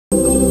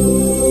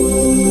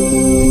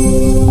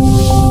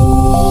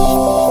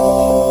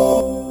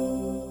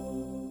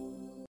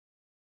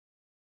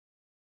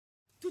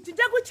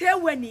che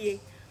wanie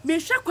me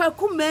hwe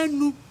kwaku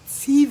manu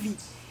TV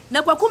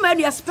na kwaku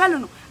manu ya spell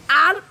no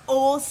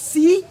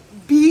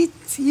ROCB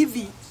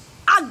TV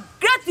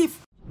aggressive.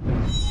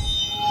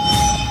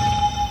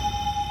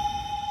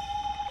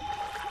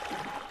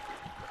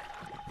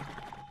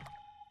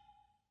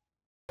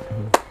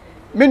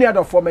 Many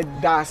other form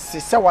da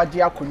se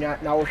wadi akonya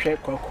na wo hwe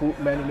kwaku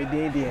manu me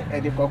den de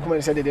e de kwaku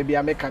manu say de be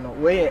America no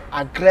we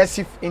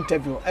aggressive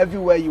interview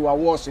everywhere you are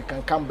was you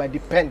can come by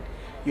depend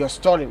your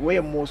story we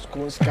most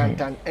constant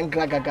and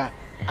gragaga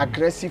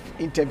aggressive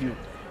interview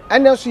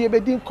and also you be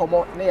din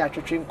komo na ya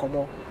twetwe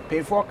komo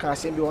pay for can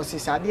say be won say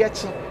sade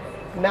achi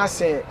na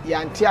say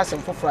ya nti asem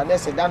foforo na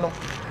say da no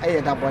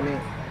eye da bone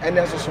and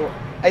also so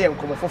eye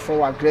komo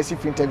foforo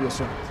aggressive interview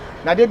so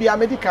na de be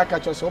medical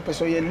catch so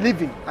person you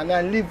living and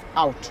I live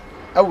out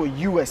our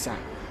US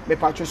me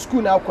patcho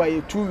school na kwa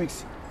 2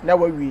 weeks na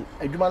wawi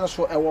adwuma no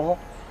so ewo ho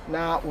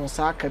na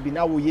wonsa ka bi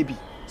na wo ye bi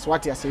so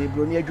what ya say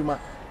broni adwuma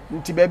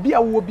nti ba bia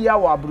wo bia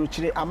wo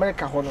abrochire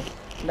America ho no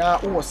na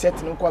wo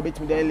set no kwa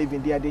betimi da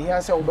living there de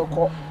hia say wo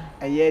bekọ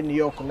eye New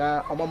York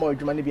na omama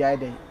adwuma ne bia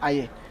aye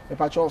aye me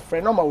patcho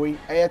friend number we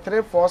eye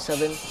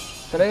 347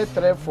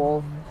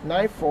 334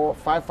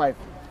 9455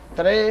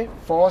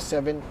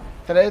 347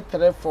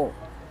 334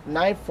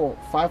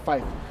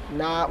 9455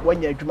 na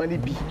wanya adwuma ne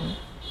bi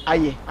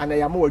aye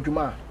anayama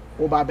wadwuma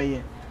wo ba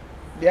beye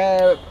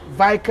the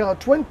vehicle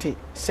 20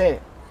 say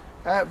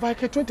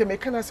vehicle 20 me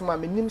kana se ma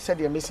menim se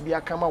de mesi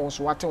bia kama wo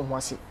so wate ho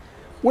ase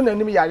wona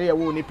nim yare ya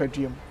wo ni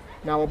paduam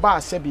na wo ba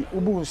ase bi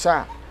ubu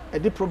nsa e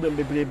de problem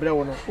bebrebre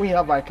wo no wo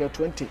hia vehicle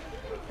 20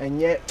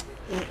 enye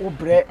wo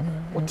bre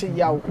wo te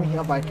ya wo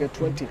hia vehicle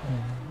 20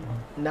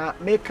 na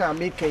meka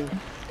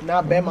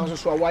na be man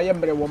so wa ye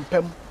mbre wo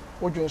mpam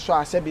wodwun so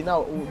ase bi na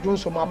wodwun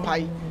so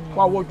mapai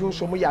wa wodwun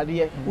so mu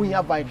yare wo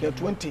hia vehicle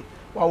 20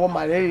 wa wo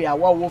malaria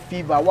wa wo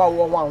fever wa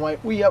wo wanwan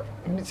we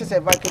say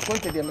vehicle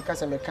 20 de meka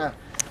se meka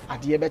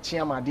ade be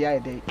chia ma ade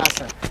ayede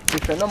asa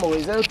the number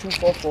is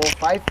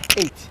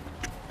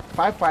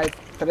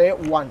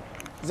 0244585531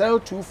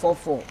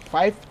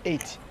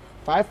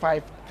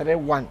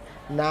 0244585531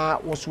 na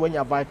wo so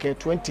anya vehicle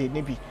 20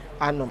 ne bi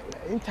anom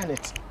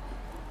internet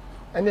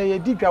ene ye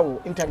digwa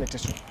wo internet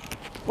so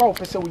wa wo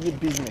pese wo ye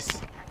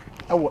business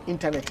awo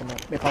internet no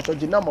me pato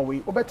di number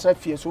we wo betra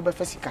fie so wo be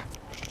fasika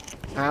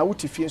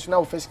wuti fie so na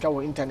wo fasika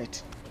wo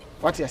internet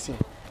what you say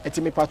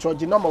eti me pato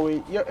di number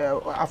we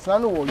afra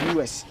no wo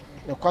US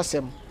ne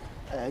kwasem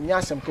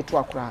nyasem keto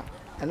akura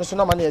eno so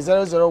number na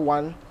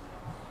 001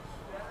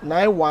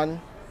 91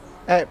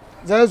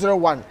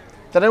 001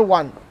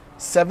 31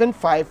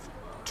 75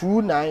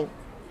 29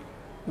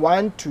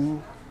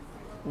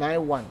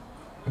 1291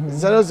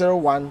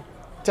 001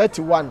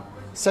 31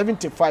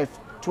 75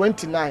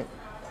 29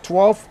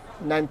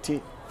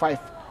 1295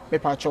 me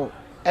pacho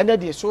ene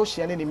de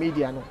social ne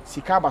media no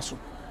sika baso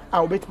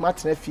a obet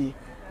matena fie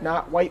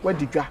na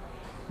wadigwa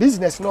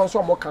business no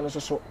so mo kan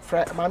so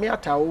fra mami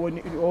ata o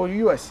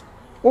US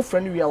o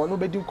friend wi a wo no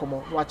bedi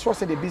nkomo wa cho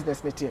say the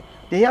business net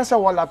the here say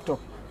one laptop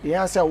the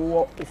here say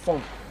wo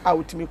phone a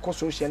utimi ko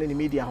social ne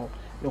media ho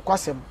ne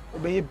kwasem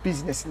obeye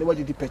business ne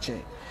wadi di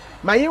peche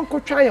ma yen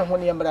kotwa ye ho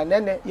ne yemra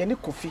nene ye ne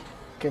KOFI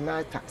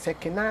KINAATA se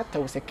KINAATA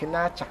o se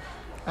KINAATA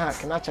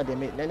KINAATA de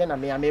me nene na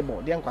me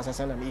amebo de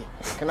nkwasasa na me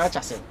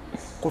KINAATA se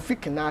KOFI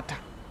KINAATA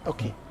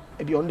okay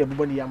e bi on de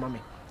boboni ya mame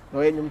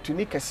no enyum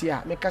tuni kase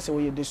a me kase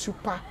we the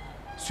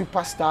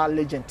superstar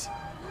legend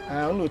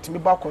on otimi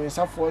ba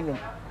konsafo enyum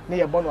ne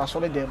ye bono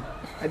asole dem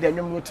e de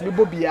enyum no otimi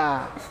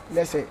bobia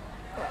na se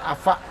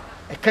afa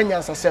e kanya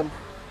nsasem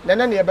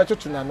nene ne ye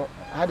betoto na no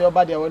ha de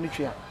oba de woni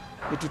twia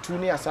etutu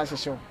ni asa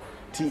hyehyew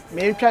ti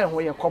me ntwa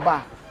ho ye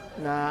koba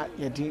na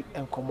ye di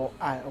enkomo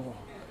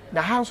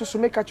na ha nso so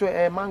me ka cho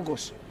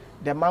mangoes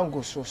the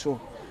mangoes so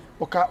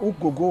oka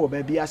ugogo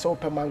ba bia se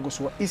opa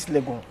mangoes wo East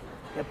Legon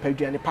ya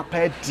paduane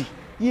papa di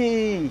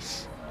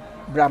yes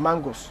bra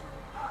mangoes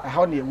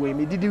how ne we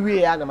me didi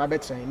we ya na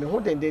mabetra me ho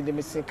dende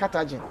me sin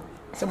katagen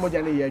se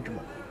moja ne ya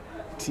adwuma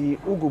ti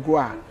ugogo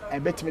a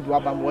ebetimi de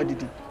waba mo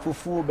wadidi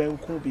fufu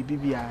benku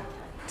bibibia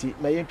ti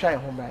me yentwa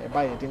ho bra e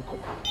ba ye den ko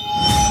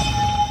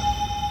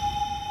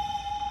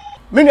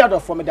many other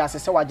form da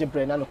se waje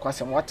bre na no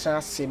kwasem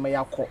watra se me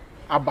yakọ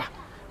aba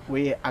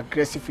we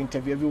aggressive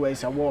interview everywhere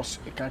is a was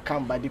it can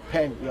come by the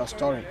pen your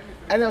story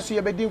and also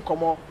you be din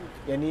komo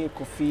yani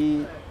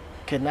KOFI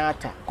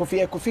KINAATA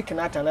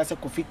na se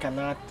KOFI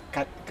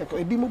KINAATA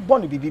ebi mu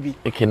bonu bibibi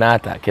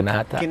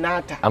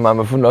KINAATA ama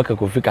mafu no ka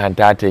KOFI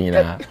KINAATA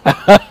nyina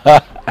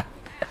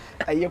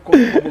aye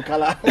KOFI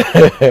bukala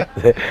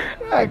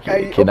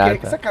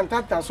KINAATA se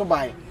KINAATA so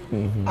by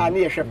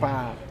ani ye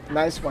hwepa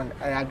nice one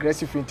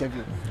aggressive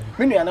interview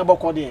menu ya na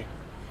boko de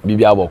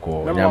bibi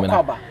aboko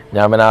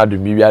nyame na adu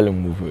bibi ale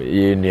move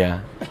ye nua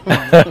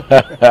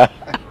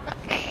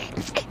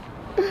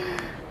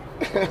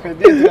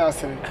de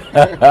dinasere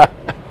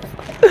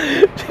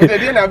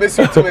de na be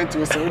sentiment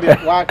we so de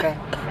waka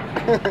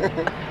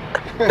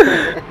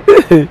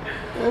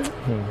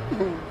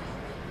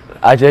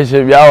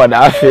acheche bia wa na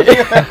afi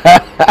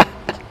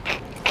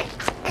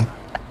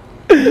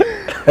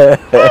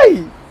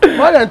hey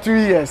More than 2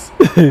 years.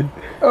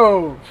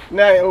 Oh,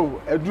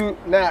 Edu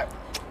na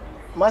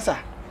masa.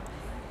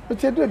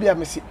 But you do be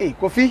a say, hey,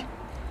 Kofi.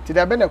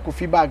 Today ben a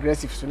Kofi ba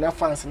aggressive so na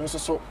fans no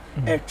so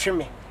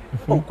tweme.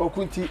 Oh,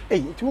 Kokunti, hey,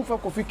 it move for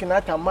Kofi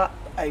KINAATA ma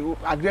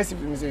aggressive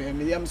me say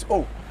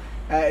oh,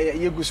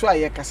 you go so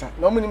aye kasa.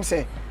 No me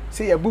say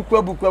you book,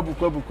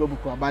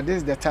 but this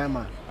is the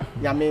time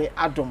Yame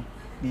Adam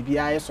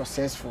BBI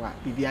successful,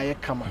 BBI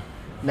kama.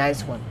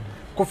 Nice one.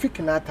 Kofi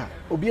KINAATA,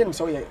 obi em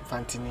so ye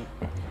Fantini.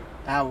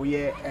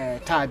 We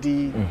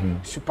Tardy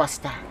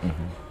superstar.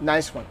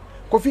 Nice one.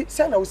 Kofi,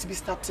 say na we be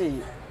start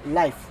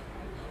life.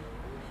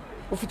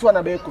 Kofi to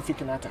na be Kofi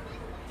KINAATA.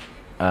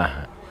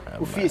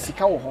 Kofi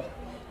esika wo ho.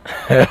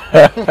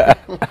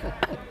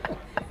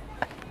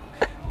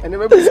 And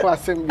maybe so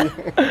assembly.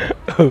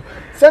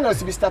 Say na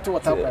we be start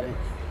what up.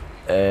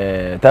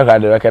 Taka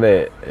de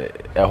record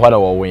ehwa na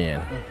wo wen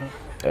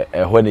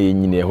ehwa na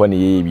nyine ehwa na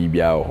ye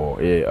bibia ho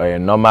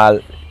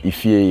normal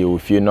ifie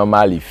ofie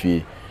normal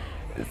ifie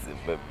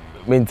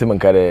mentim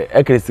nkare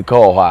ekresika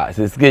ho a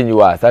se skenyi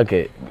wa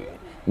sake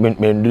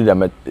men do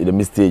the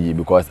mistake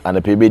because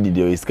and pe be did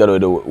the iskaro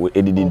the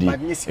edididi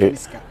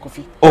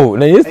oh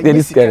na yes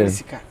iskaro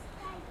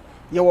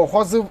ye wo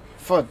hustle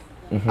fund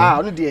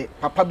ono de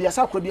papa bia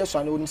sa kro bia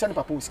so na onim se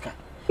papa uska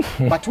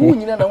but who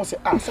nyina na wo say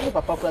say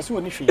papa kra se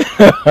oni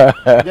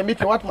hwe dem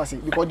make what must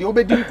because the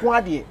obedi nko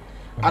ade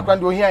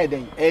akwando ohia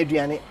eden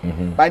aduane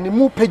by the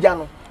mu pagya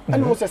no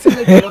and wo say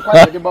na aduane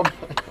kwa de bab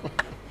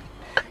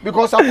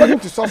because according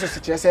to sources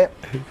say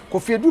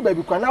Kofi Edu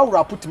baby kwa na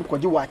wura put me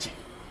kwaje wache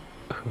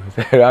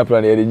rap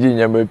na e ji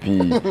nyama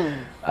pi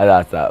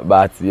alata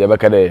but ye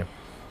beka de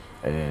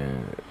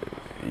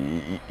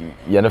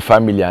ye no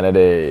family ana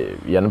de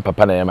ye no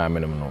papa na ye ma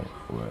menem no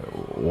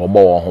wo bo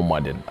wo ho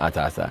modern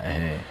atasa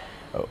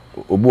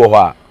obu ho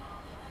a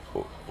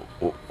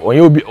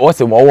onye obi o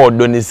se mo wo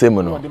do ni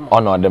same no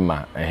ono de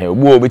ma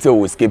obu obi te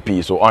wo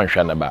escape so on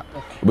hwa na ba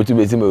obi te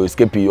be se mo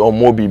escape on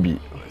mo bibi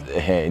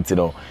nti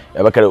no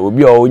ebekare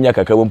obi o onya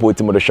kaka bo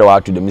poti mo do show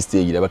out to the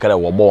mistake ebekare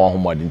wo bo ho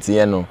modern nti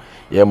ye no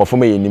ye mo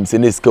foma ye nim se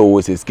na ska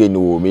wo se ska ni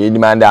wo me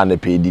nim anda na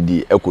pe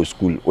didi eco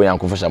school wo yan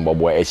konfesha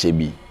mbobo e hye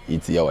bi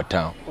iti your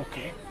town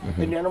okay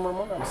enu no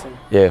mo na say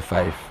yeah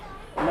 5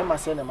 mama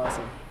say na ma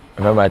say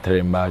mama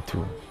 3 mba 2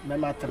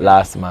 mama 3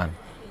 last man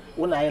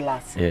una I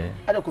last yeah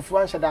ada Kofi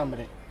wan shada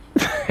amre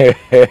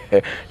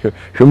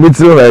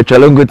Shumitsu na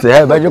chalongo te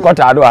he ba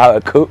jukota ado ha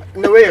ko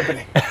no we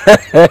bre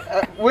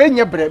we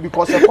nye bre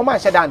because e come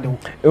and shada ande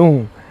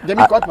dem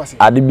got must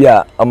ade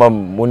bia ama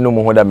munnu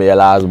mu ho da me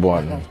last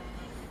born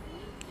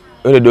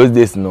in those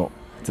days no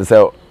to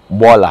say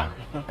baller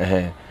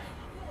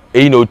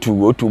no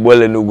two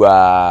baller no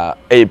gwa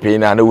pe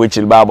na no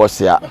wechil ba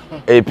bosia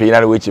pe na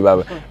no wechil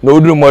ba no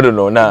oduru modo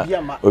no na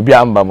obi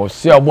amba mo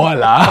se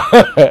baller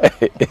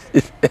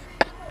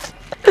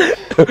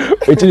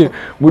actually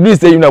we do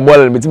say you na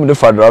baller meeting no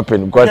for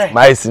dropping because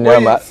my senior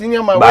but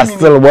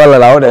still baller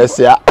la wona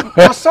sia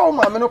so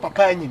ma me no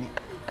papa anyini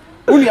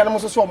uni anam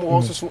so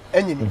mo so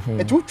anyini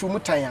etutu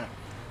mutan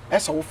a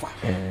esa wo fa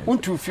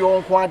untu fie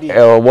on ko ade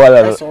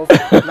baller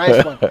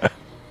nice one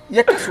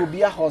ye kaso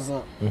bia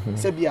hustle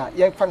se bia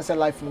ye fan say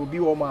life no bi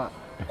wo ma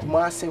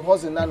kuma say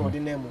hustle na no de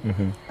name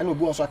and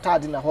obi on so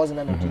atade na hustle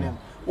na no de name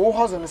wo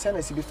hustle no say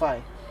na si bi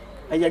fine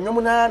e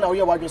nwom na wo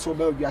ye wadwe so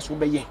ba odua so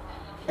be ye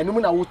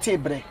enum na wo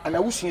tebre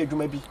ana wo sua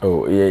adwuma bi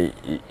oh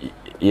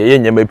ye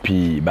nyama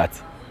pi but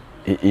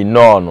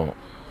no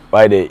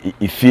why the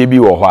ifie bi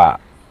wo ho a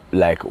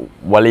like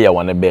wale ya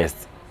one best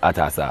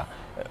atasa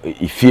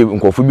ifie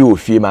nkofo bi wo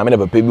fie ma me na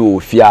papa bi wo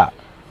fie a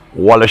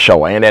wale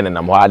show and then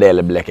na mo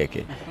ade black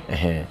keke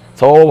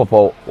so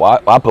papa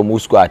wa pa mu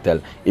school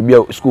atel e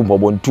bia school mbo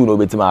 2 no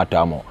betima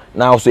atamo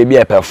now so e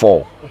bia e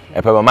 4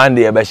 e pa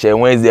Monday e be share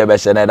Wednesday e be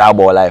share na da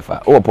ball life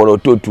o polo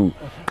to 2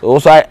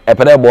 also e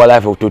pa da ball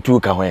life to 2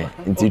 ka ho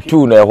nti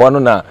 2 na e ho no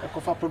na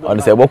on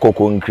say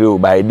bokoko nkre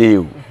by day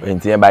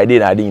nti by day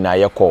na ade na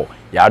ye call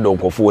ya do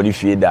nkofo woni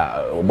fie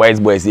da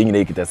boys yin na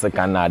ekita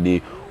second na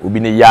ade obi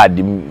ne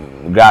yard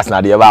grass na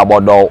ade e ba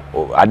abodo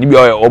ade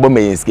bia obo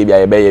me ske bia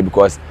ye be ye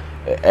because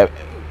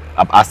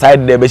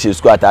aside there be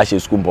school attach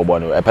school mpobo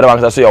no e pere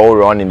wanka so your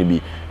running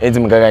bi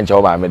entim kaka nche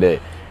oba me de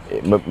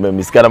me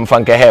miskara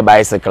mfanka hair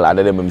bicycle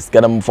ade de me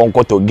miskara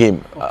mfonko to game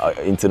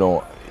into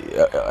no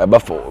eba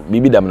for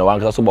bibi dam na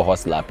wanka so bo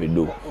hustle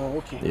apedo oh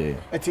okay yeah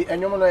eti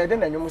enwom no ye de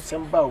na enwom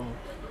semba o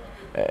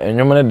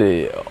enwom no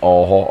de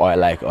or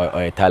like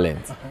or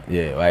talent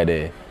yeah why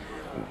de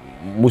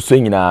muso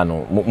nyina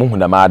no mu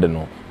hunda maade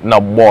no na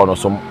ball no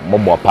so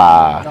mo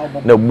pa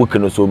na book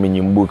no so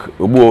minim book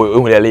obu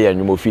ehunele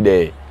enwom ofi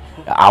de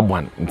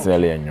abwan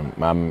ntinele enwom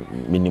ma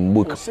minim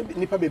book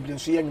nipa bebre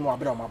nso enwom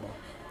abra mabo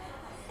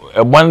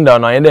ebwan da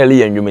no yele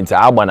enwom nti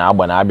abwan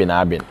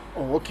abin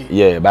oh okay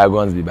yeah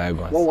bygones be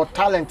bygones what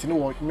talent no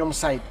what enwom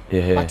side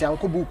but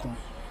anko book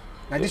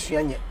na disu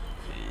anye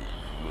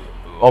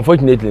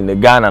unfortunately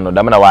in Ghana no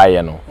da na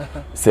waye no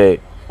say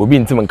obi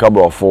ntim nka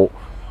brofo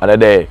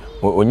another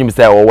onyim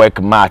say wo work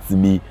maths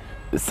bi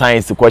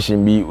science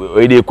question bi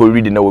we dey ko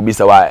read na obi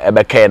say wa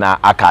ebe kai na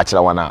aka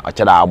akira wana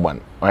akira abwan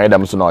on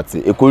them so not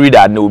e ko read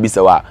that no be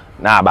say wa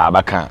na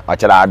aba kan o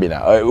chere abi na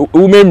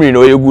wo memory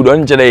no ye good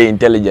on chere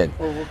intelligent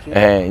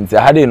nti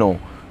hade no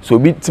so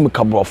bi tim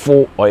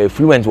kabrofo or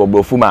fluent wo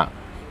brofo ma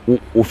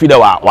o fi da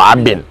wa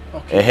abin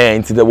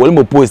nti the wole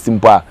mo post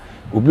mpa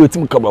obi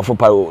otim kabrofo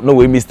pa no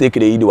we mistake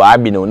dey do wa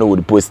abin no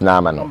we post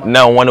na ma no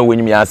na one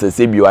when me answer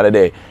say bi wale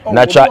dey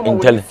natural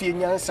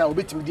intelligence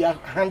obetim dia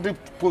 100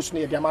 post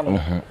na dia ma no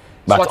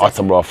but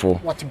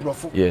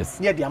what yes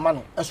near the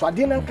amano so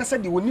ade na nkasa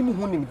de wonim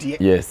hu nim de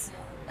yes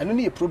eno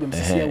ne problem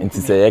sisi ya nti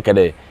say ye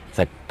kade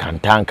sa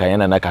kantanka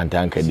yana na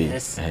kantanka de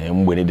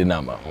mboni de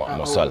na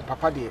mosol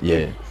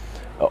yeah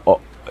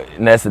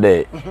next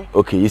day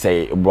okay you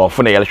say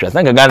brofo na yele stress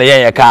na Ghana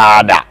ye ka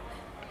ada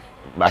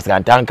bas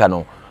kantanka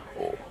no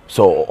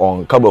so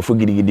on kabrofo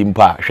gidigidi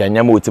mpa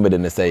hwanya ma otime de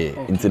ne say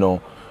nti no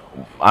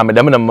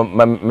amedam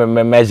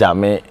na measure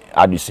me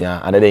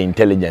adusia and the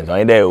intelligence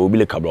on there obi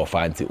le kabrofo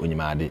anti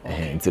onyimade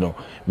nti no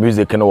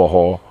music no wo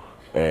ho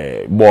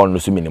ball no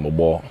so minimum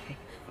ball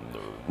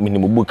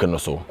book no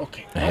so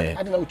okay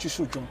I don't know what you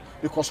should do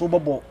because we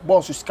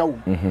ball so ska wo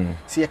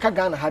see ka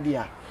Ghana ha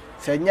dia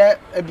se nya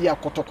abia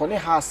kotokone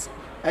has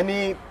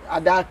any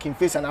other king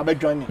face and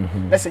abadwan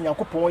na se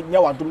nyankopon nya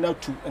wadom na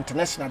to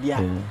international dia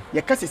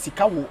ye ka se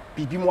sika wo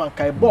bibi mu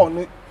anka ball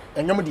no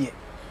enyom de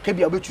ka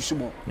bia obetu so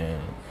ball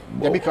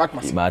ya be kat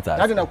mas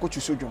that na ko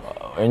choose dwom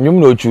enyom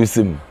no choose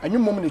him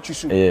enyom mom na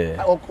choose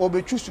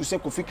obetu so se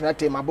KOFI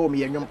KINAATA ma ball me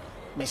enyom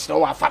me so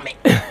wa fa me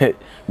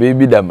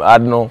baby them I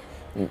don't know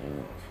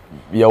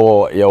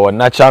your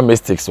natural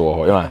mistakes wo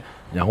ho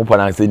nya hopa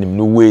na say nim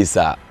no ways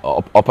a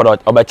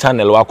oba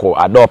channel wako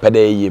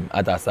adopede yim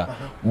atasa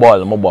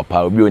ball mo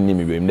bopa obi oni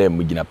mi bem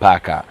dem gina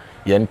park a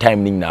yen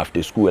time ning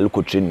after school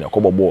elko training ko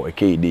bobo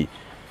ekede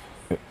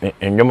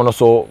enwom no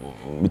so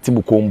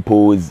mitibu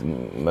compose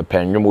me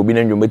penwom obi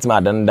na nwom metima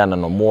adanda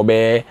no mo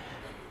be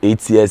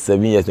 8 years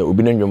 7 years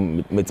obi na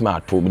nwom metima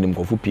ato obi nim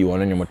kofu pi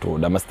wono nwom to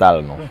da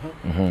style no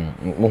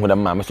mo hu da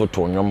ma me so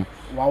to nwom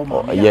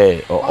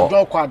yeah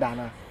do kwa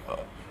dana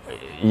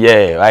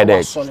yeah right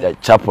there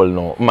chapel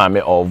no mama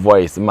or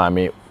voice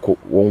mama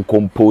won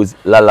compose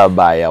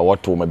lullaby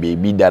what my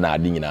baby da na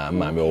adi nyina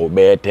mama o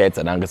be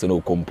tete na ngase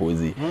no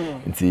compose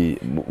nti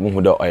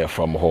mu da oya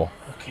from ho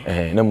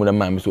na mu na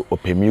mama so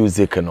open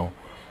music no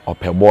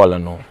open ball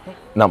no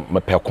na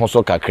me pe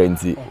konso kakra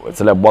nti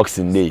sele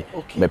boxing day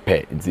me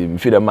pe nti me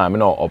fi da mama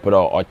no opera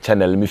o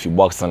channel me fi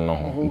boxing no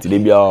nti de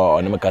bia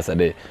o na me kasa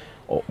de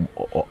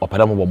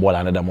opada mo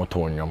bobola na da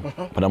moto nyom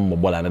opada mo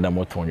bobola na da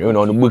moto nyom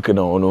no book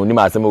no ni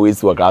ma asema we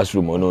si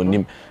classroom no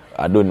nim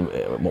adon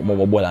mo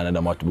bobola na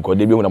da moto because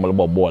they be when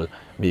mo ball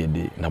be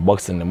dey na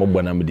boxing na mo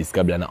bo na me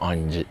discover na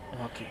onje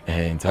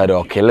nti had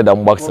o kill that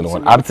boxing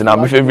one up to now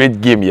my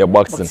favorite game here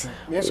boxing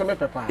me so me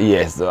pepper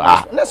yes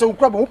na so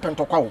ukra bo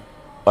pentokwa wo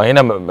o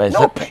hina me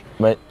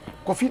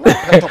KOFI na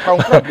pentokwa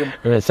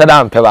problem say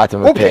down pe ba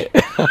me pe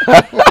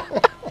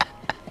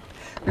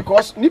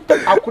because nipa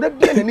akura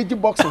bia na niji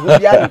box ho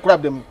bia na kura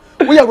dem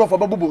we ya rofo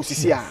babubo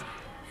sisi a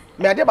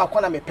me ade ba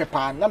kwa na me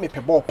pepa na me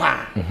pe ball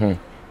pa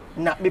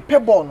na me pe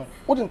ball no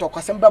wo de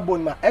ntokwasem ba ball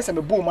ma ese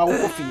me ball ma wo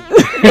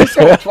KOFI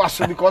say what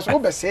was because wo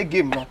be say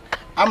game no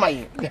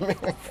amaye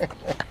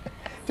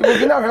ti bo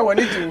gina hwe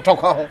woni ji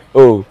ntokwa ho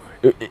oh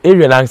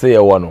ewe na say ye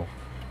wo no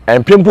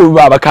en pempo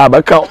bi abaka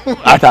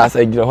ata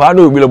say gina ho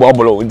na obi le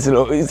bobolo nti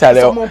no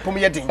inside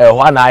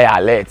ho na ya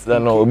alert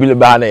no obi le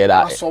ba na ye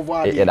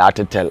da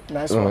tetel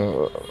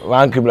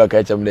one kibla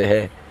ka chem de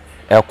he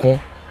ekun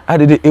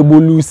ade de ebo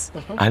lose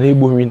and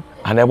ebo win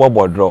and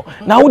ebo draw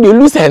now they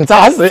lose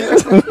entire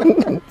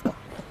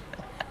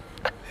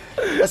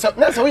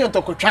na so we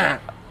ntokotwa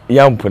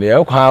yampone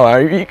e kwa wa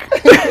week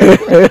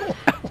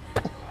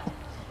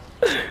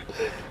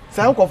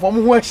sa ko fo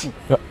mu ho achi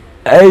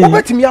eh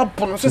obetimi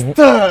apono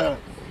sister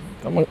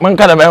man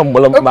kana me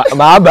mbolo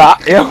ma aba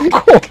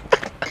yanko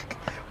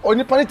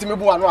oni pani timi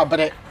bu anu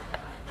abre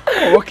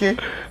okay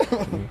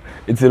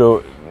it's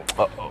no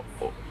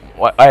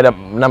I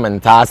na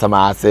menta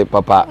sama ase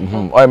papa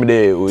o me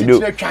de o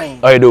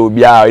do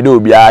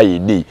obia yi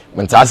di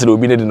menta ase de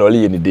obi ne de no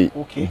le ni di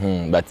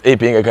but e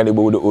pinga kan de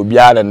bo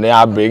obia na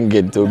na bring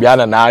it obia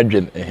na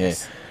adwen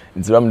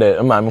nti ram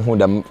de ma me hu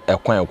da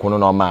ekwan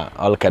no ma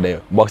alka de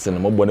boxing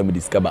mo bo na me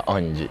discover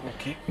onje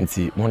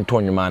nti mo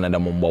nto nwuma na da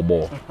mo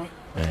bobo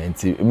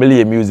nti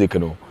melie music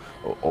no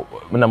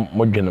na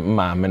mo dwen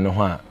ma me no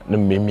ho a na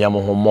memia mo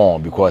ho more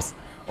because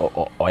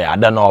oya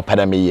ada na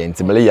opada me ye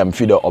nti melie am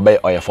feed obey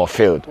oya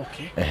fulfilled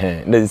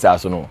na this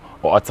aso no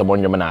otamo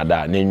nwuma na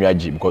ada na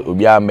enwaji because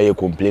obi a me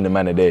complain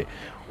man de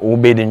o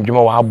be de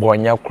ndwuma wa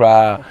abonya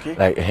kra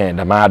like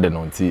da ma de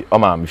no nti o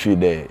ma me feed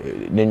de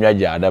na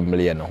enwaji ada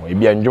melie no ho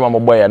ebi ndwuma mo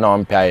boy na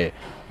on pia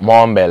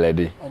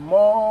mombelede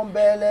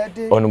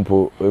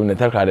onumpo na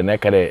takra de na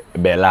kare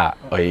bela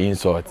o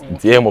insult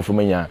nti e mo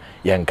fumanya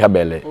yanka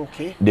bele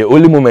the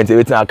only moment e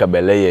wetin aka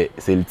bele ye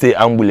selite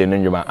ambule no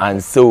ndwuma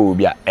and so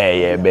bia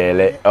ye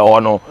bele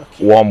ono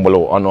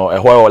womblo ono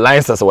ehwo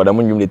license wada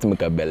mo ndwuma letim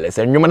ka bele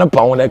se ndwuma na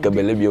pa wona ka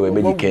bele bi we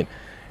be diken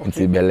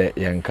nti bele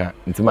yanka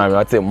nti ma me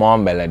wate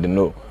mombelede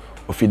no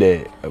ofi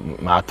de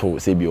ma to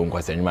se bi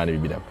onkwase ndwuma na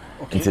bi dam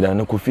nti da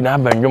no KOFI na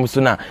aba ndwom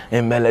so na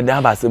embele da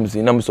aba asem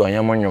so na mso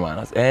anya monwom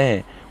ana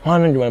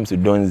hwan ndwom am so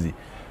donzi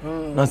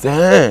no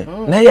say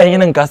na ya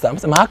yin nkasa am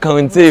say ma aka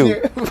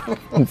wonte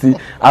nti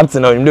up to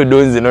now ndo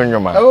donzi no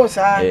ndwom oh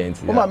sa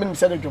o ma me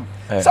say ndwom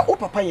sa o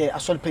papa ye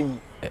asol panyi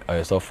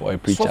so for a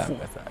preacher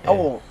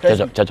oh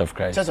Church of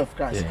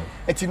Christ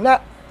eti na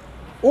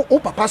o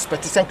papa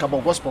speti senka bo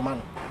gospel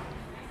man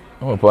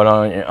o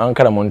papa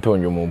ankara monto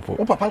ndwom mpo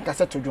o papa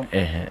nkasa to ndwom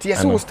ti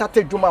yesi wo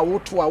started ndwom a wo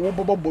to a wo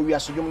bobo wi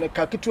aso ndwom ne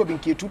ka ketu obi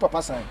nke tu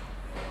papa san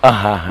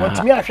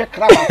want me ahwe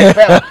kra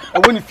ba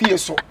o woni fie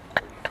so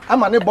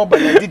ama ne bobo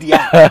na didi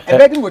a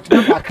ebe bi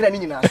wotumi fa kra ni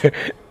nyina so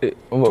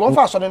to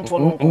fa so den to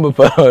no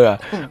mpa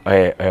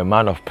a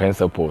man of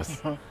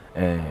principles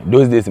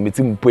those days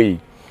meeting pay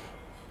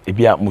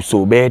ebia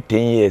muso be 10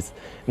 years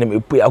na me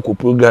pay akọ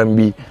program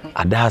bi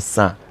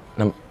adasa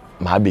na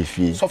ma be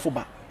fie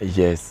sofuba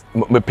yes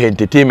me pay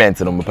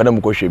entertainment no me pana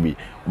mko hwe bi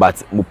but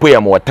mo pay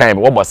am what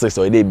time what about 6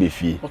 or dey be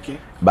fie okay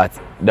but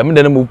dem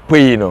dem mo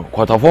pay no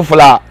quarter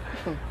fofla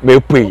me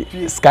pay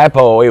Skype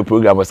or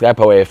program or Skype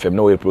or FM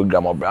no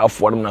program or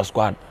for them na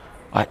squad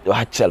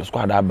I chill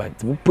squad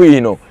about mo pay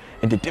no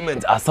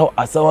entertainment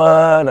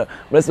asawa na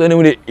bless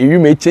when you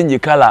may change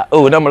color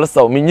oh na mo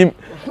saw me nyim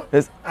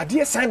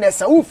adie sign na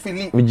sa o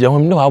fili me je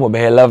hom no abo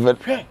be love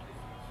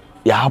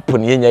ya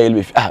happen yenya yel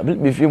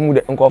be fi mu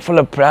de nko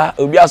follow pra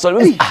obi asọ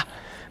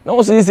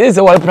no so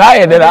say wal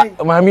pra de la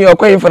mami o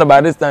kwai for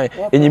about this time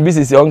enyi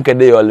business on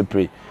kede you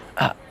pray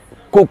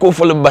koko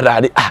follow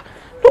badade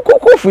no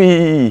koko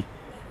fi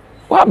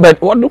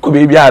what do ko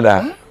be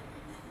biada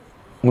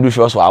mu do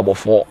fi so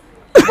abofo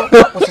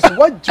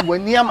what do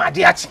wani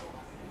amade achi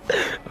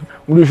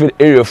mu do fi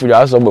area for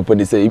you so bopo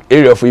dey say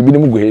area for ibi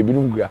nim go ibi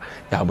nim go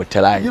ya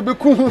botela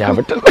ya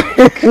botela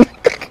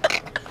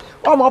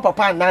o ma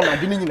papa na na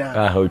bi ni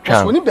nyina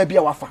so ni ba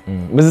bia wafa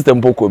Mr.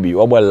 Mpoko bi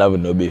wo ball love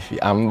no be fi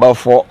amba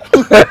fo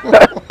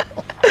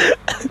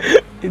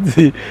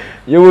iti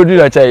you would do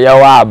that ya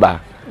wa aba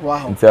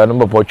wow nti no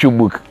bopo chu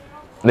book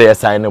na ya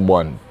sign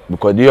bond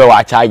because you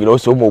wa charge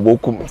also mo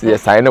bokum ya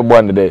sign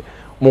bond de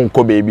mo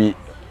nko baby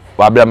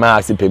wa bla ma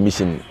ask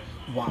permission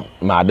wow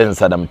ma den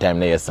sadam time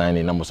na ya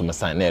sign na mo so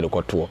sign na e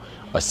rekoto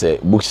o say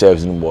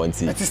bookshelves no bo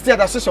nti it is still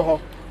that so ho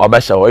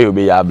obasha wo you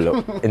be ya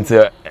blo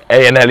nti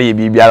eyenale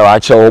bi bia wa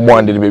che wo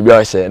bond de baby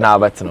o she na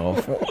abat no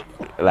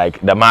like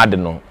the mad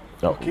no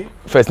okay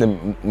first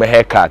name my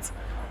haircut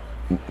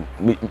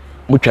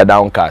mucha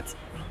down cut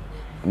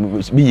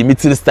bi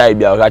middle style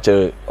bia o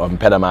che on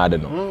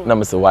pedamade no na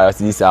me say why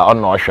this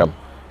on no hwam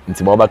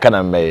nti mo ba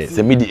kana me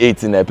say midi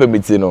 18 na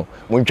permit no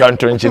muntwa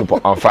ntrenchi po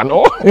anfa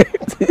no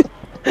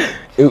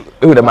e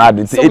the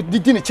mad so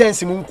did you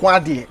chance mu nko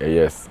ade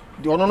yes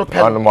the ono no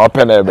pen on mo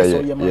pen e be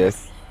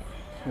yes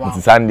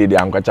nti Sunday de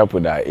ankwacha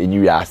poda enyi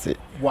wi ase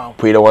wow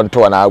pray the one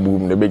to na abu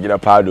na be gina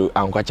pado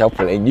ankwacha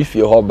poda enyi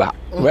fie ho ba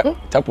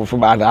chapo fu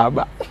ba na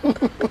aba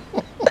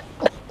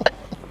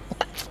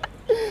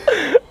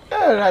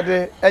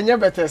rade enye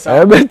better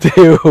sa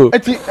better o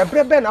eti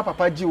ebrebe na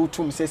papa ji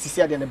otum se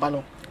sisi ade ne ba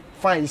no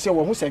fine se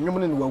wo hu se nwom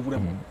ne no wawura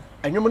mu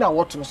enwom na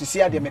woto no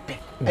sisi ade mepe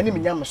ene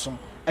menyam som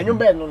enwom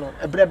be no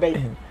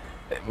ebrebe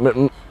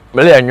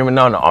mele enwom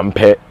na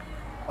ompe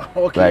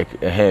okay like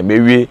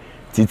mewie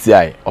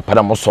TTI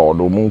opada mo so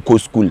do mo ko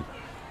school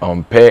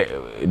ompe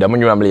da mo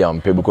nwom mele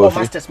ompe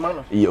because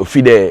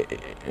ofi de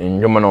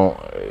enwom no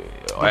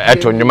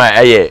eto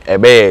nwoma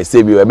ebe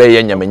sebi ebe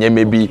ye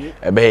nyamenyame bi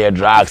ebe ye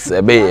drugs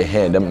ebe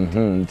ye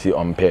dem ti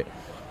ompe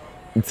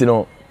nti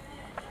no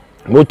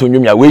moto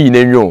nwom ya we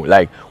yina nwo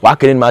like wa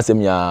kene ma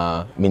asem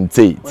ya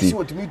mente ti si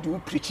wotumi du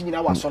preaching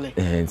na wa sole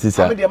ti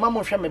sa me de ma mo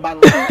hwe me ba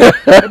no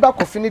me ba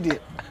KOFI ni de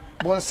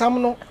bonsam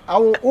no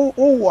awo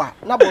owo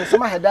na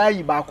bonsam ahada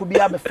yi ba ko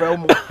bia be fra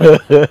mu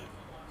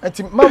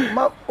enti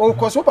ma o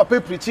ko so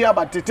papa preaching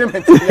about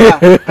entertainment ya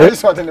I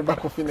sort in the back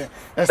KOFI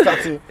ne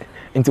start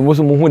enti mo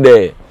so mo hu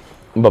de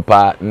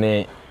papa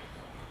ne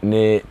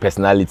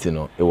personality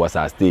no it was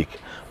at stake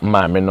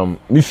ma me no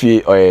me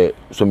fie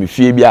so me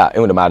fie bia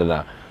e de ma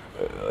na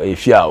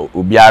if you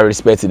obi a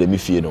respect the me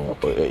fie no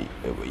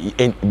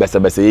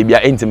basa ye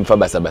bia entim fa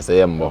basa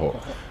ye mbo ho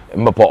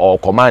mbo o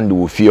command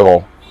wo fie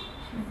ho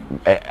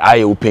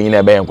aye opin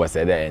na be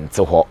enkwese de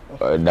ente ho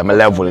the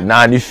level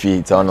na ni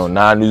fie ti no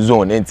na ni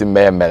zone entim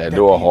be mbele de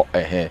ho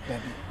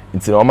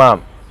nti no ma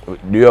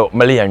de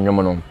mele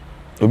yanwom no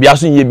obi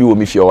aso ye bi wo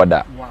me fie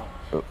oda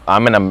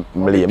amena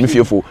mele me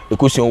fie fo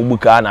ekosun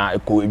obuka na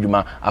eko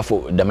edwuma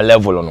afo the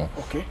level no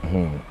okay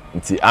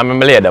nti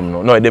amemele dem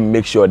no dem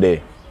make sure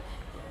they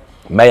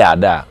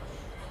mayada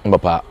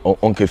mbapa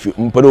onkefi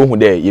mpado hu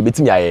de ye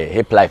betimi aye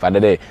hip life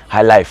ade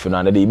high life no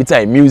ade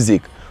betimi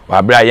music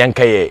wa bra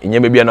yanka ye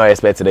nyeme bia no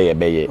expect de ye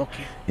beye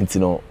nti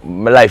no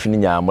my life ni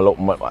nya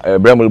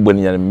bra mo bo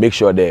ni nya make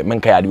sure de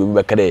menka ya de bi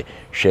be kade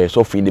hwe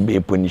so fi ni be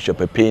poni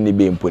shop pe ni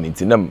be poni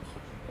nti nam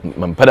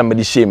mpada me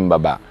di shame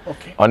baba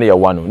on ye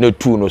one no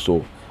two no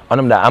so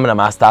onam da amna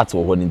ma start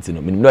wo honi nti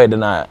no me no ye de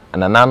na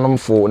nanom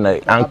fo na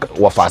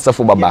wa fa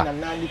asefo baba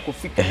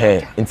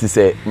nti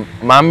se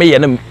ma me ye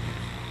na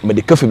me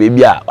de kafe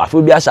baby a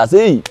afo bi a sha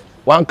say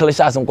one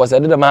clichés nko say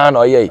de man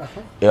o ye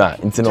yeah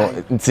nti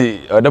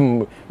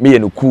odem me ye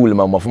no cool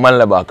ma of man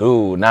level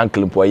oh na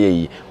uncle po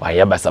ye wa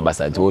ye basa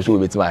nti wo so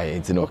betima ye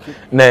nti no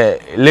na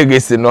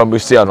legacy no be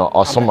share no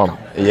osomam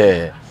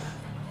yeah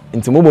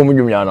nti mo bo mu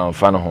dwumya na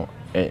mfa no ho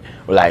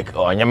like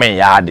onyeme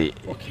yaade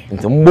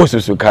nti mbo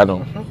susuka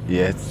no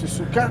yes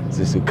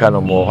susuka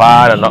no mo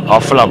ha na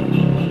oflam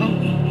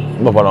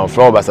mo pa no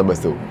oflam basa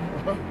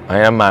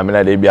I am my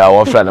man, they be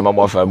our friend, and my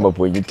mother, my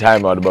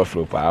time out of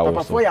Buffalo.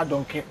 Papa, for your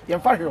donkey, you're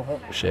far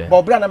home.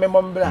 Bobrana, my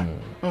mom,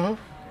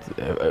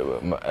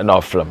 an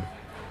offlam.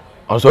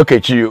 I'm so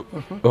catch you.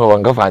 Oh,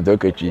 I'm going to find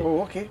you.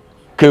 Oh, okay.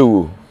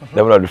 Kill,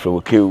 never know the flow.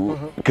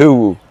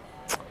 Kill.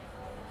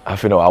 I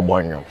feel I'm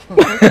born you.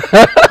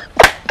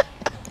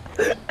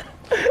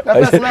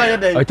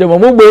 I tell my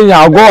mom,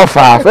 I'll go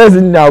far. First,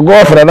 I'll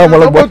go for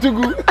another one.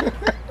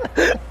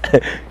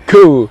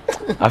 Cool.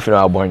 I feel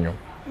I'm born you.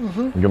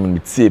 You mean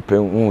tip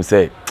who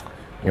say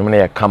you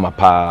mean come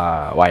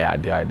pa why I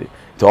did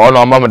to all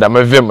our mama that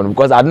my vim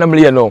because I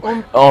normally know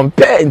on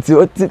paint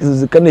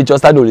can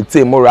just start to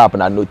say more rap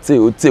and no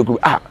take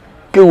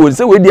can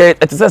say we there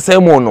it is a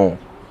sermon no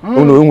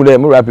no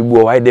them rap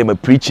people why them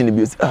preaching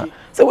abuse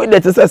so we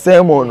that is a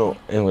sermon no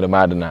in the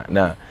mad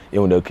na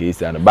you know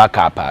case and back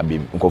up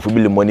abim ko fu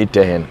bi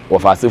monitor hen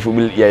of asif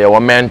bi ya your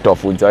mentor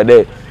fu so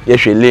there ye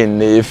hwe lane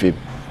na efim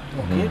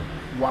okay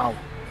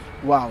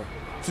wow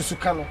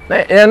Susukano.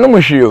 Eh, no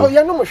mushi. Oh,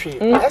 yeah, no mushi.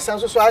 Yes, I'm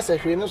so I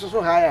say, no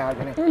so high.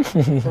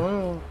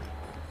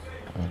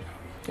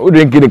 Who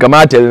drinking the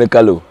kamata in the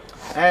calo?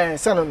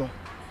 Son, no.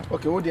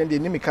 Okay, who didn't the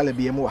name color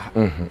be a more?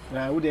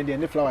 Who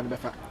didn't the flower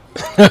befa?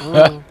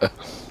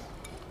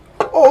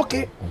 Oh,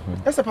 okay.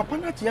 That's a papa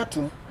not yet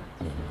too.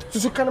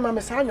 Susukano, my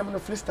messiah, I'm on the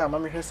first time,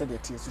 I'm here said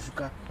it,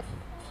 Susuka.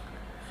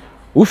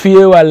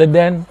 Ufie wale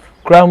den,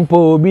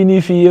 crampo,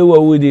 binifie wa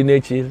woody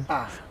nature.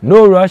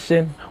 No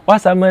rushing.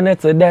 What's a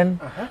minute then?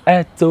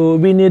 Eto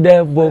bini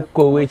de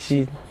boko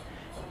wechi.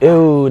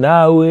 Ew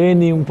na we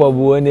ni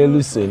mpobu ene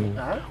lusen.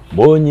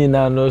 Bonyi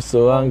na no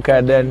so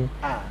anka den.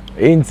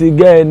 Inti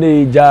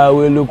gene ija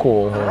we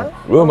luko.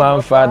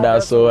 Roman father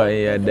so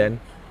anye den.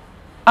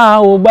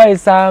 Wo buy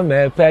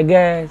some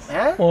peges.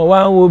 O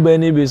wan wo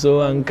beni bi so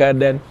anka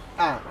den.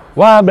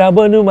 Wa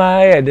brabonu ma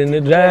head in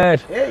the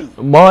dread.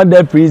 More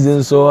the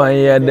prison so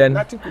anye den.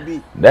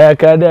 Da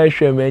ka da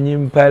hwemanyi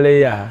mpale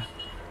ya.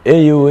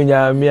 Eyo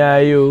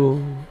nyamiayo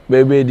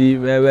baby di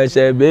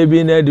mebeshe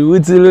baby na di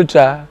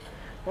utilutra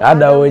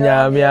ada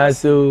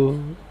onyamiaso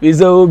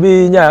bizo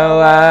bi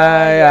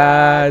nyawa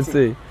ya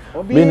se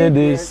bine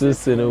de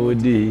susene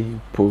wodi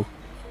po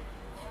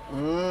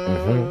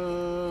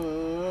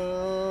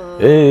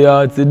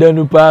ati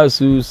denu pa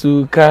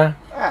susuka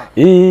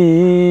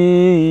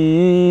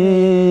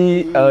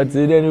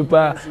ati denu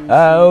pa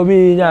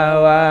obi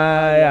nyawa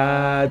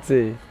ya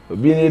te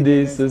bine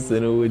de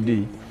susene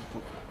wodi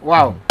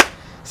wow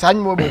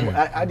Sanmo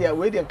adia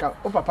we dey ka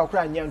o papa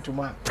kura nya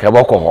ntuma ke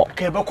boko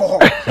ho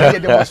the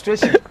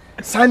demonstration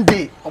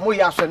Sunday omo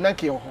ya so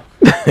nanke ho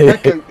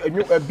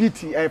a beat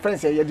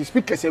friends ya the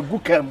speakers e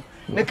gukam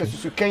na ka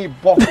susu kan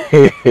bo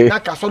na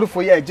ka so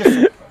fo ya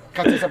jesu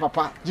ka tse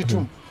papa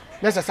jitum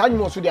na se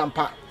sanmo so dey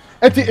ampa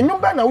enti enyum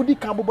ba na wodi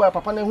kan bobo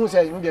papa na hu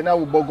se ndie na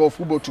wo bogo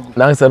fubo tugu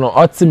na se no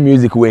ot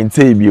music we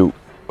ntey bio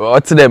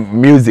ot the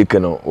music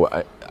no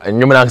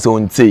nyumana so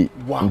nti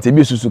nti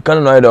bi susu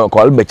kan no do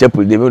call be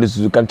chapel dey me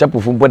susu kan chapel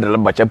fu bodala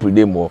ba chapel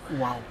dey mo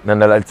na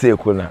na la tey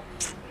ko na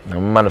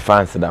man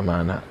fans da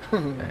mana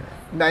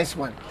nice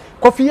one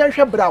KOFI yan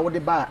hwe bra wo de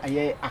ba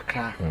aye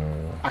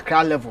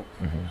Accra level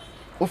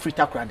o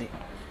frita krade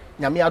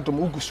nyame adom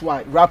ugusu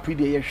a rap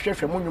dey ye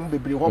hwehwe monyum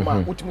bebre ho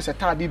ma utimi se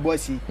tadi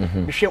boys me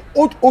hwe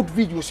old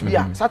videos bi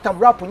a satam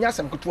rap nya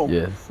asem keto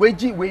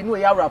we no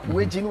ya rap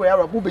we no ya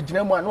rap be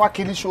gina mu a no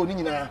akeli show ni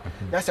nyina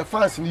na se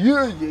fans ni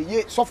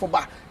ye sofo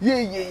ba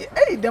ye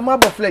hey dem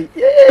aboflay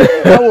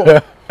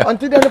wo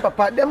until then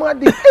papa dem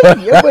ade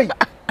ye boy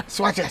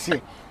so what you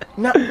say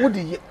na wo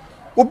de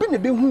obi ne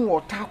be hu o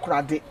ta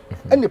krade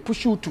e ne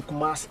push you to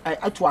Kumasi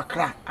to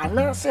Accra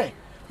ana say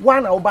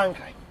one na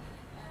obankai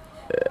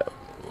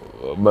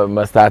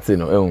ma starting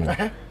no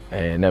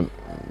na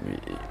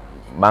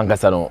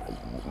mankasa no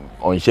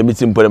on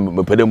shebitim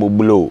pere mo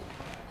blow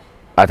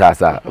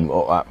atasa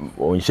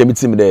on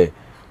shebitim there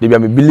they be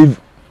me believe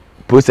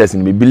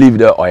processing me believe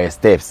there or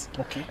steps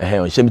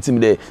on shebitim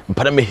there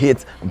mpana me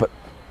hate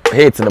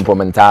na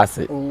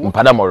pomentase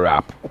mpana mo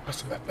rap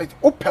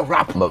open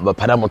rap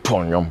mpana mo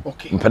tonyom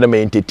mpana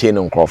me entertain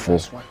nkrofo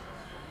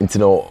nti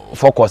no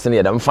focus na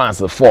yadam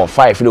fans 4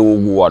 5 le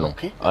wogu no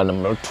and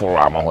me to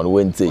rap ho no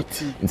wenti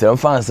nti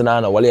fans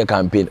na wale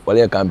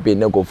campaign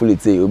na ko fully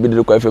say obi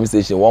de FM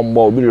station one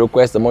more obi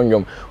request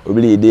monjom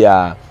obi dey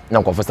a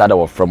na ko fasada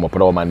wo from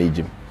opedo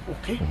manage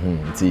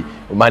nti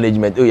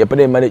management ye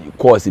pede manage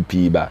course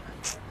pi ba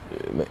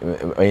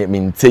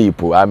me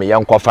tape am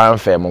yan ko fan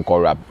fam ko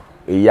rap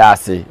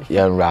yase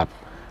yan rap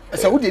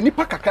so wo de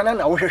nipa kakana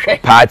na wo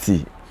hwehwe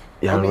party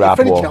yan rap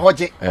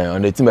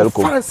on the team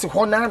elko fans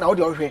ho na wo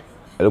de wo hwehwe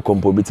el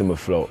compo bit me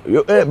flow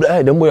yo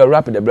the boy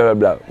rap the blah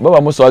blah blah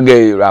baba mo so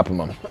gay rap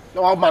man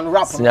No man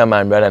rap. Senior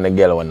man brother and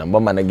girl one, but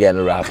man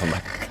again rap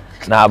man.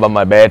 Now about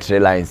my battery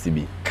lines to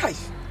be.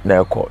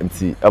 Na ko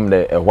nti am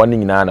the one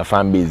nyina na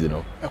fan base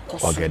no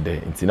get there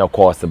nti na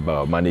course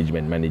about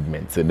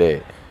management so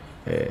there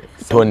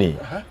Tony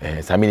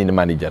Samini the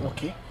manager no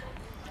okay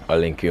I'll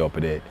link you up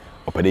there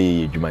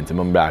adwuma nti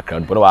mo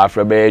background but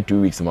after be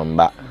 2 weeks mo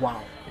mba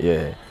wow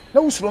yeah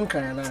na usuro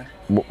nkan na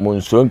mo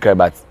nsuro nkan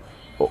but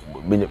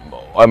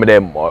am there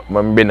mo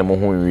be na mo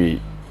hu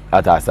wi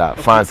atasa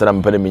fans na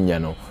mpana minya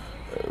no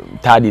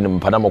tadi no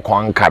mpana mo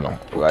kwanka no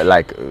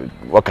like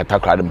wakata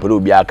crowd mpana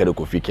obi aka de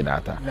KOFI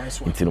KINAATA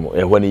nti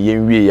no when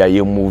yen wie ya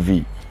yen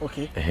movie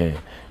okay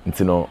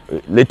nti no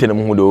later no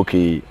hu de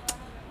okay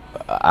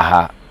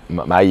aha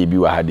ma ye bi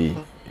wa ha de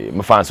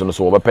me fans no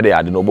so wo bepede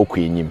ade no obokọ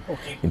enyim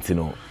nti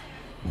no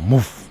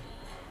move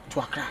to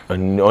Accra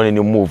on ni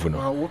move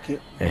no okay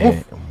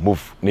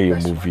move na ye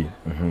movie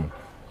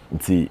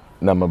nti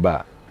na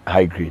maba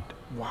high grade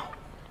wow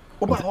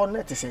oba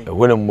honnet say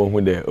when mo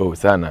hu de oh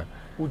sana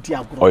udi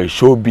agro or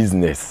show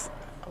business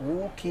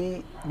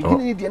okay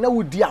beginning dey na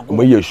udi agro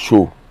mo ye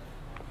show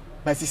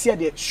but see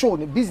the show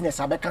the business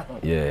abeka ho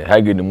yeah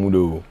high grade mu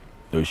do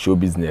the show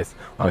business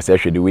I say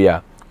hwe the way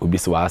a obi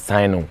so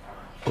assign no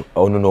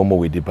ono no mo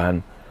with the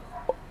ban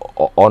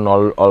on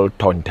all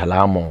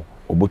tontalamo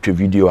obotwe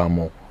video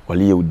amo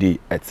wale ye odi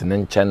etene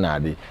nche na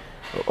ade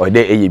o de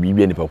eye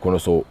bibia nipa kono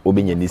so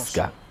obenya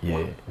niska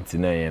yeah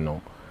ntina ye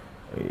no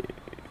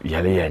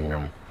yale ye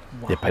nwom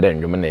ye pede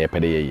nwom na ye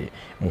pede ye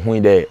muhu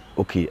de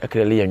okay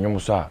akrele ye nwom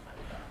so a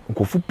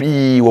nkofu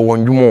pi wo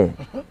wonwom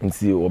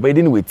nti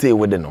obede ni wete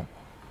we de no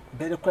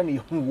bede kwa ni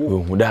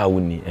hu da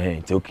woni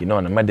nti okay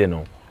no na made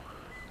no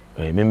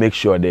me make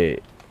sure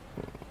de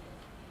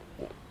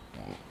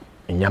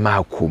nyama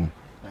akum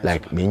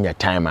like me nya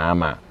time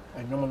ama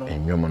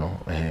enwom no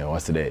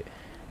what's the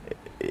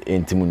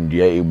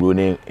intimundua ebro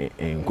ne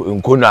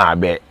nkono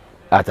abe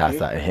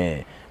atasa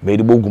me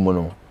de bogum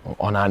no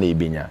ona na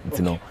ebenya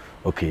nti no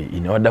okay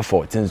in order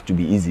for things to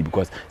be easy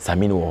because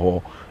Samini wo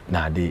ho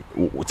na de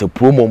it's a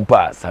promo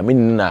mpa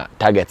Samini na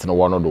target no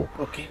wono do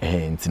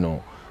nti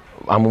no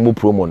amumu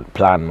promo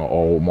plan no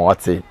or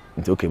mote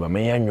nti okay ba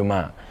me ya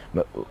nwoma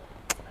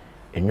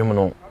enwom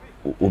no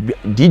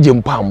DJ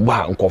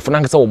mpamba nkofo na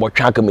nkasa wo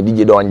botwa aka me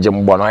DJ de onje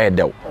mbo no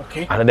ayedew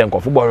another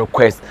nkofo bo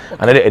request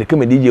another edike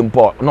me DJ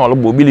mpo na olo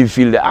bo bili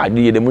feel the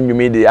DJ de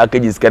munwumi de aka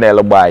ji scan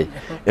ele boy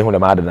ehun de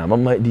ma adana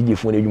mama DJ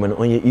phone edwuma no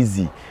onye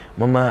easy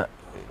mama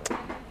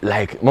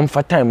like mama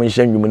for time mun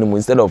hya nwuma no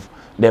instead of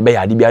de be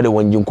ya de bia de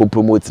wonje nko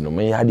promote no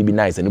me ya de be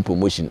nice and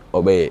promotion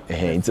obe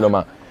nti no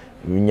ma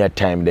nya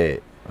time de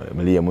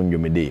me le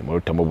munwumi de mo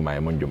tomo bo my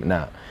munwumi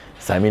na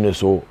Samini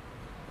so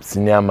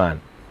senior man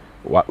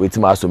wait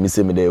my so me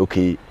say me there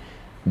okay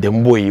the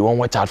boy you want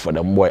watch out for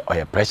the boy or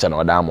your pressure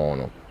or that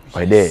no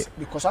or there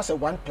because that's a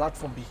one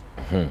platform be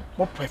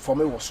more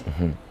perform was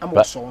I'm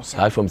also on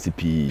platform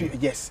CP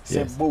yes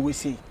say boy we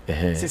say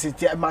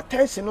say my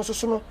attention no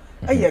so no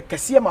eh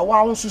kase ma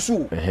wa won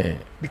susu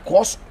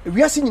because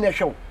we are seeing in a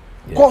show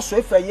course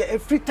if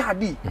every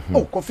time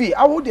oh KOFI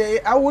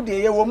I would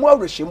dey wo mu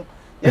awreshim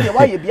ye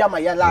why ye bia ma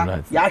ya la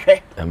ya hwe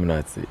I'm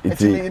not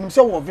it's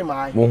so wo vi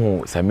mai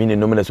mo Samini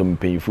no me so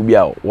mpanyfu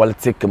bia wall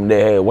take him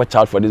there watch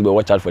out for this boy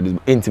watch out for this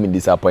intimate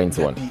disappoint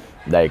one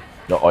like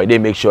no or they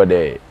make sure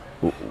they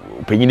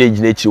panyine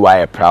ginechi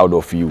why proud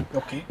of you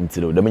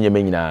until the menye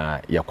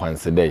nyina ya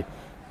consider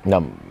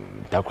na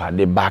takwa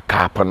de back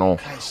up no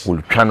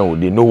will channel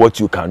they know what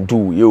you can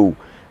do you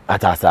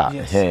atasa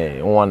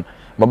one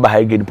maba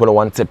high grade put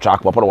one set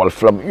track papa wall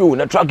film you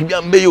na track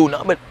bia mbe you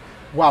na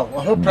wow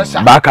whole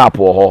pressure back up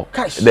or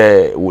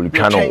the will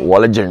channel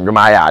wall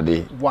genjuma ya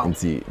de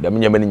nti the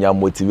menye nya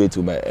motivate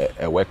to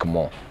work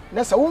more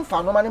na say won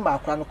fa no mane ma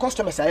akra no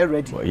customers are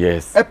ready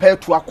yes e pay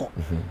to akọ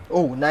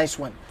oh nice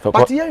one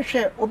but yen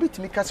hwe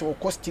obitimi ka se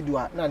wo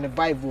studio na ne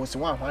vibe was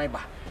one hwan ba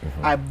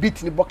I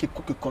beat ni boki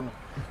kokiko no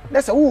na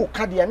say wo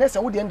ka de na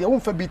say wo de wo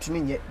mfa beat ni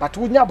nye but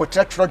wo nya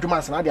abotre tro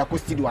dwuma na de akọ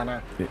studio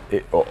ana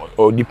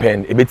o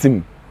depend e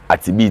betim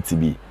at beat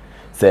bi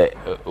say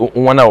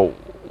one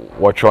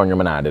watch on your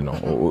man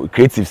no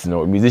creatives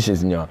no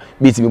musicians no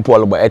beat bi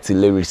Paul but at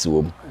lyrics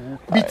wo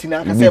beat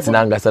na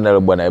ngasa na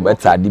bo na e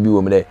better de bi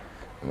wo me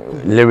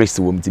lyrics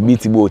wo mti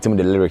beat bo tim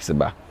the lyrics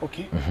ba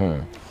okay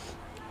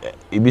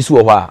ibi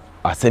so ho a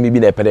asemi bi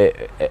na pede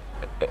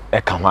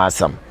e ka ho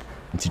asam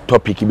nti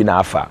topic bi na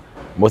afa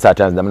most of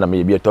times na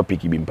me bi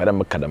topic bi mpara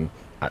me kadam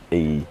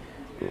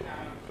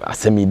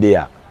asemi dey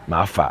a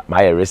ma afa ma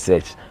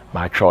research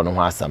ma twa no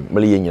ho asam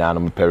me le nyina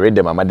no pe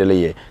rhythm amadele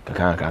ye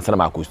kaka sana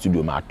ma ko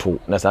studio ma to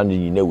na sound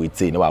nyina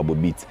wete na wa bo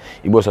beat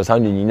ibo so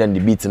sound nyina the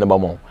beat na ba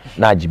mo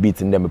na agi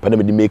beat ndem pe na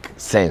me make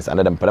sense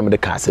and dem pe na me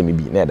ka asemi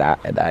bi na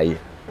da ye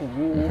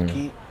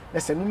okay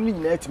let's say no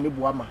nyina ti me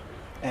boama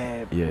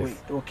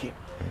okay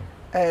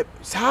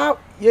sa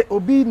ye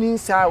obi ni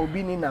sa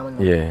obi ni na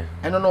no yeah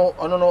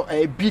no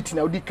beat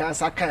na odi kan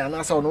sa kan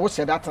na sa no wo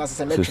se that na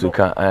se metro so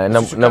kan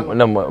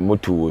na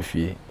moto wo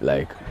fi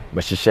like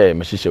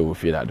mashishe wo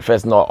fi that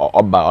first no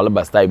all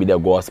about style be the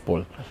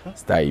gospel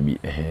style be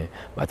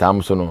but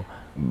am so no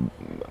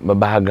my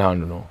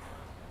background no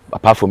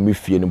apart from me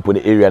fie no put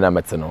the area na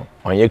mete no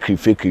onye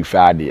krife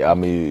ade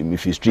me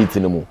fie street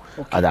no mu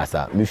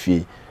adasa me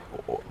fie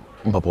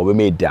papa obe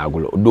me di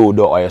agolo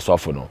do oye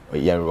sofo no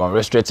ye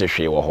restrict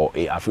hwe wo ho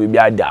afa bi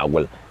adi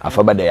agolo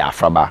afa ba da ya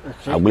afraba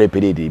agolo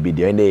pede de bi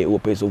de ne wo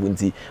peso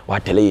nti wa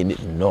tele ye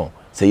no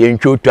se ye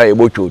ntwoto aye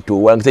bo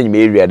twoto wan se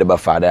nyime area de ba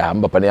fa da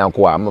papa ne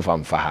yanko a amfa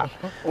mfa ha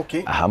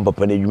okay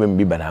papa ne dwuma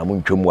bi ba na mu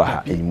ntwom wa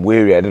ha mu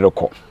area de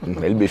ko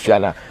el be fia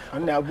na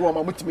na abu o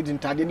ma mutimi di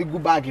ntade ne gu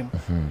bag im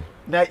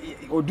na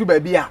odu ba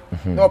bi a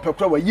na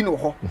opekura wa yi no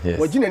ho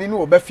wa gina ni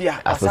no ba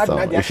fia asade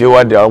na dia if you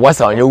want the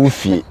what's on your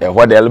fie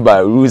what the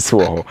elba rules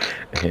wo ho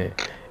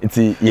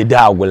nti ye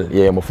da agwel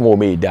ye mofo mo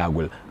me da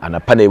agwel ana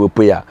pa na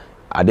ebepo ya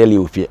adele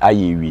ofie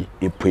aye wi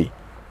epoi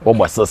wo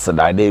bo sese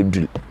da de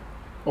edu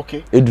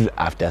okay edu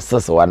after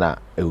sese wana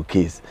e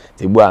case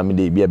te bo am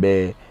de bia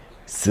be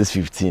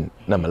 6:15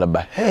 na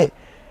malaba hey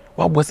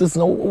wa bo sese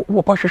na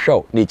wo pa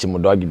hwehwe na echi mo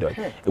dog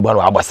e bo na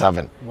wa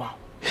 7 wow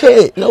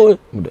hey no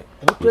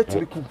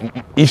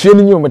if you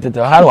knew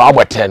meteta how wa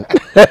 10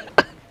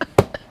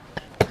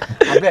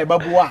 abe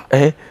babua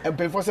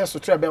empefo se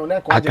sotre be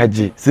na ko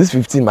akaji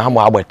 6:15 ma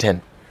mo 10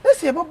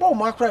 ese e babo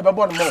mo akra e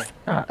babo no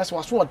mo ese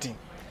waso odin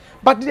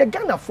but the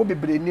Ghana for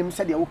bebre nim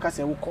said wo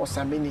kase wo ko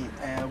sameni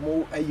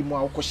mo ayi mo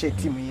akọ share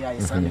team yi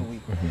ayi sane we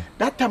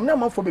that time na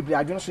man for bebre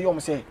adwon so yo mo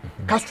say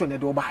Castro na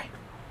do buy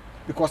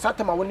because that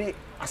time I woni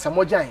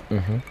asamojan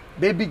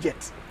baby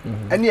jet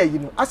ani ayi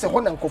no ase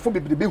ho na nkofo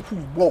bebre be hu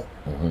bo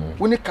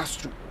woni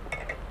Castro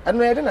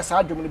eno ye de na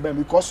sa adwom no ba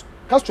because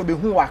Castro be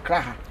hu wa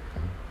akra ha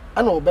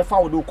ana obefa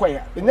wo do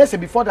koya the next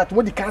before that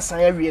wo di kan san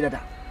awie dada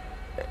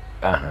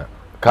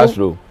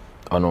Castro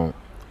ono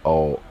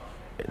o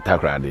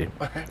takrade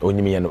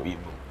onyimi ye no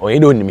onye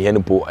de onyimi ye no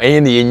po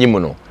enye ne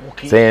yenyim no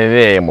say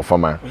ne mo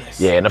fama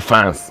ye no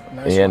fans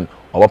ye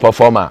o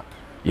performer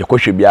ye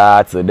kohwe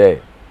bia to there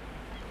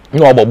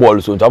no obo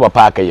ball so nti obo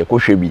park ye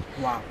kohwe bi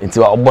nti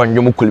obo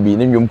nwom kulbi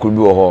ne nwom kulbi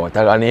wo ho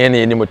takrade ye ne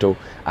yenyim to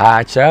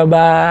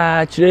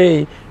achaba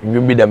chre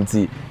nwom bi dam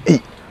ti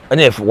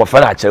anya wo fa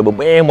na achaba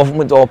mo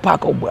fo nti o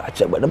park obo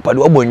achaba ne pade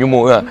obo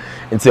nwom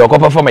nti o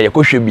performer ye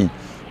kohwe bi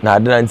na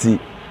adena nti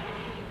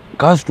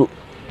Castro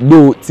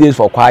do tears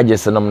for kwaje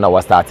senam na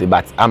was started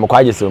but am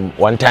kwaje sem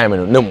one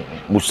time no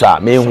musa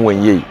me hu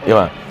wenye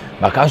yeah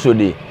but Castro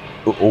de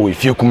o we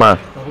fie kuma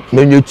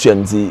na nyu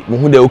twanti mu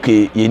hu de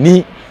okay ye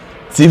ni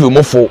TV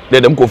mofo de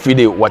dem ko fi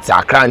de what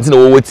akra nti na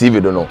wo TV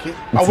do no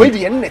away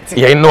de net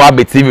ye no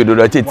abe TV do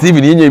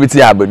TV ni nye bi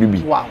ti abadu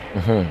bi wow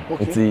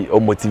nti o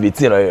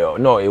motivate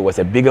no it was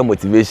a bigger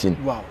motivation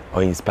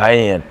or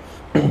inspiring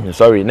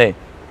sorry ne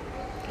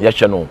ya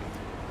chano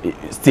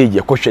stage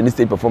ye question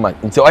stage performance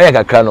nti oya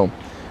kakra no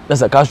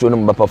na Castro no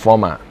mba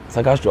performer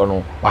Castro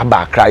no wa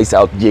ba cries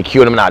out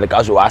JQ no na de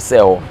Castro wa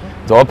sell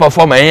so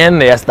performer yen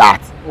na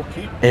start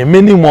okay and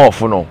many more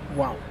for no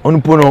wow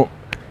on pono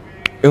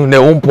ne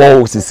won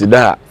sisi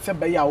da se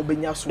be ya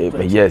obenya so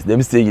yes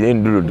them stage dey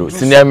do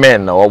senior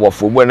men na wo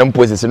fo bo na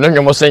mpo sisi no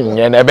nwom so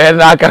nyen na be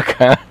na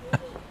akaka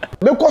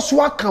me ko so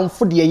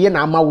akamfo de ye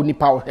na ama wo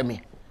nipa wo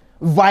heme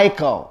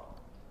vehicle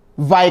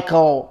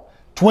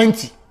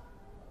 20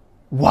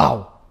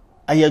 wow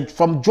I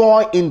from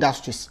Joy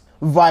Industries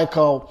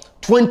vehicle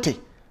 20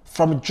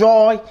 from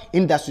Joy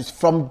Industries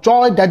from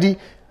Joy Daddy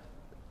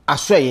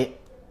Asweye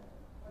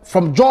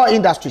from Joy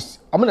Industries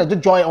I'm gonna do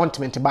Joy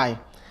Ointment buy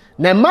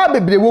na ma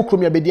bebre wo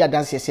krom ya bedi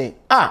adanse say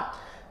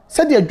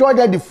said the Joy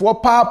Daddy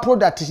for power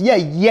product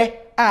ye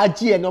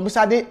gie no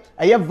bisade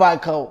eye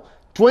vehicle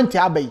 20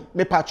 abey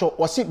me patcho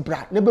o si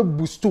bra ne be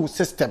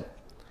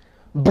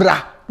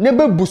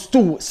boost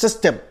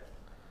system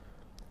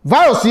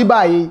virus yi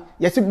bae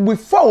yes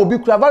before obi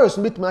kura virus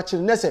meet match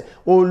na say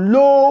o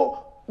low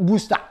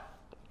booster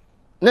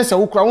na say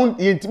wo kura won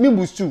yentimi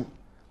boost tu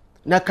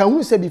na kan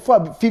hu say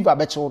before fever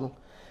be chewo no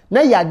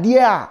na yade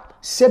a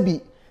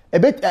sebi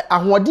ebet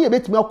ahode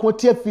ebetimi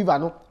akotie fever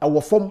no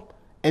ewo fom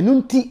enu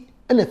nti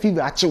na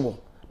fever achewo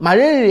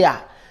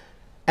malaria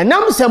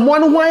enam se mo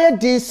no ho aye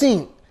de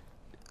sin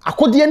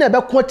akode na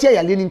ebe kotie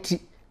yale nti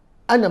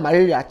ana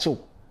malaria achewo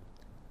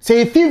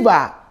say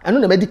fever enu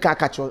na medical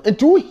catch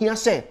enti wo hia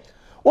say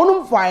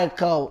onum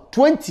vehicle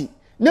 20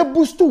 ne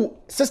boost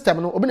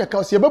system no obi na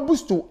ka say be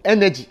boost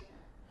energy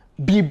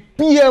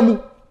bibiam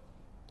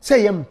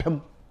say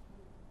yempem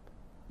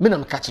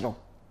menam catch no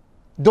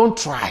don't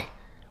try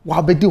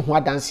wa be di ho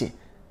adanse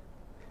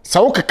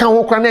sa wo keka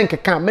ho kra na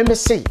nkeka meme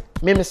say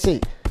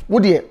wo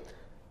de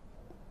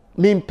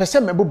me pese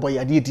me bobo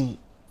yade din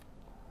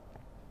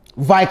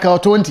vehicle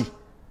 20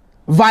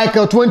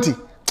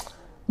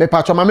 me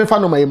patcho ma me fa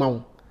no ma yema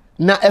wo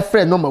na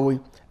efre no ma wo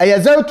eye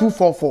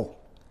 0244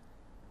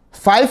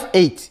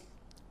 58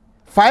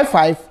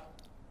 55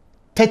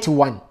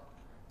 31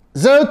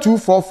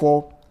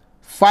 0244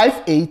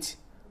 58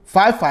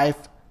 55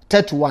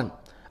 31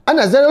 and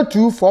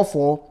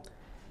 0244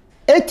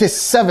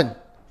 87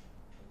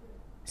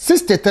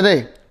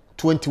 63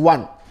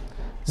 21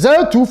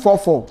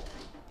 0244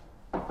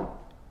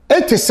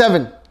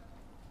 87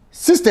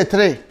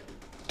 63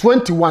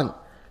 21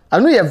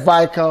 and we have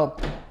vehicle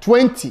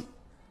 20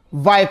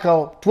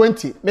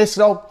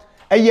 Mesro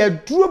eye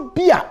duro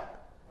bia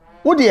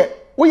wo de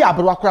wo ya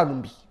abro akora no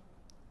bi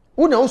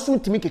wo na osun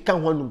timi keka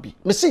ho no bi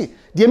me see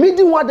de me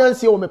di ho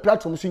dance wo me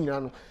platform so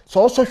nyina no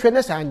so so hwe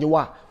ne sa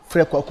anyewa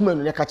frɛ kwaku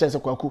manu ne ka kyerɛ sɛ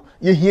kwaku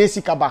ye hie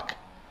sika back.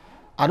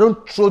 I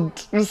don't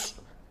choose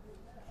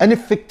any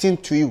fake thing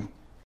to you.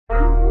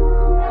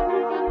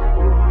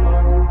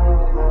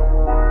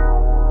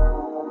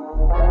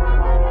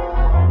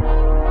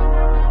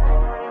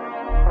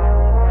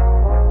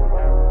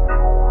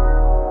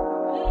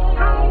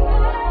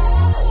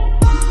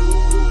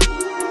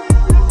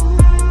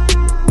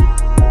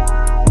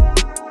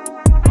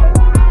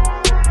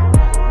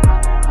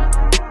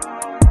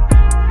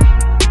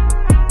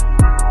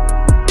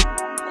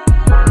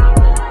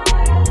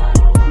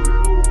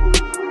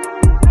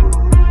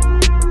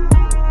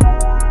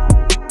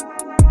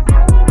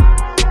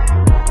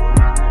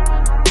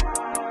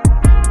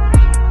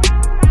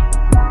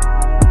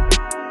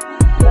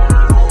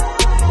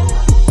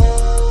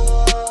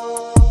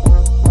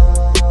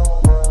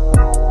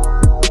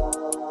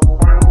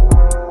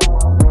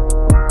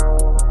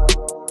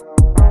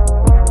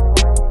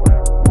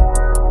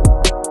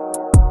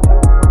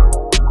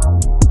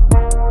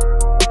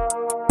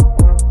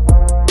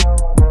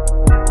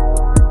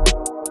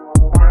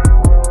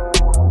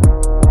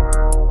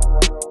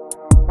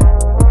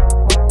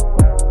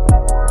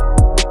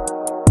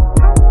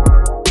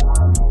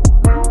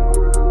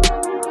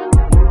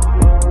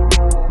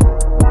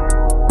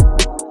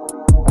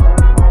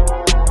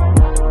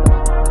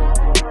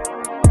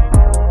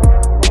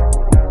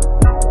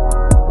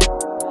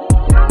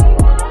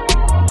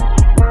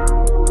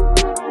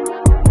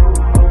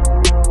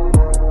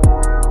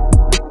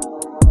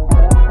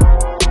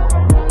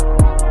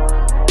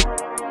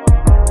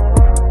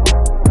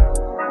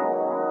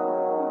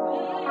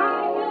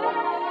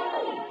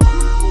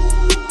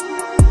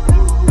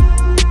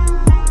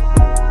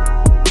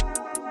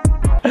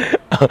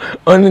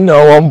 Only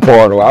now one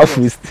porn or half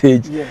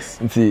stage. Yes.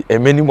 See, a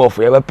minimum of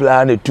ever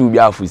plan a 2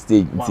 half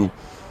stage. See,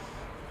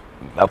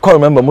 I can't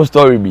remember most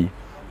story be.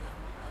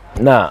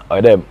 Nah,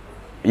 or them.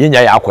 You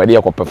know, I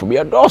quite perform.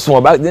 You don't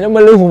so back. Then I'm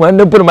a little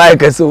man. Put my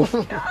so.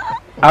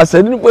 I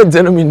said, "No point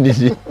in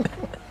this."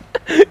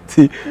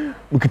 See,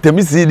 we could tell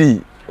me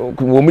CD.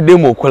 When we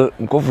demo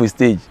go for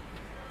stage.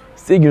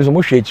 Stage is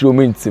almost shake your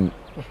mintim.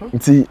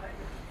 See,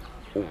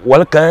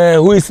 what kind?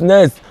 Who is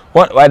next?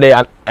 What why they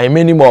a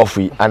minimum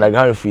fee and a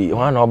grand fee?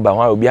 One number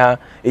one will be a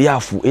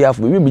yafu.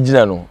 We be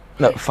general.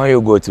 Now, find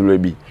you go to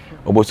Ruby.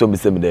 Oboso be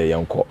same there,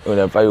 young co.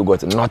 Find you go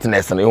to not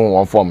necessarily in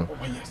one form.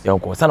 Young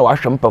co. Some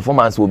wash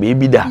performance will be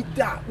that.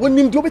 When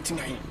you do it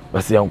tonight.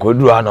 But young co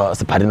do no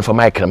pardon for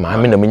my camera.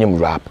 I'm in a minimum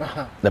rap.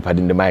 The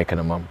pardon the mic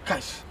and a mum.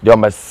 You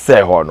must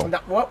say, or no.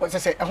 What was I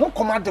say? I won't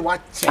command the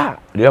watch.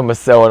 You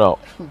must say, or no.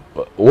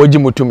 What you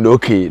mutum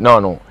okay?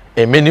 No.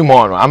 A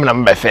minimum, I'm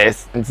number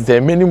first. It's a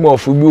minimum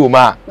for you,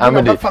 ma. I'm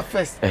a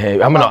first.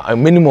 I'm not a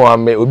minimum.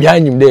 I'm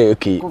behind him there.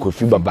 Okay,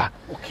 Kofi Baba.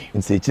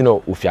 And say, you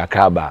know, if you're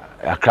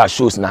a crash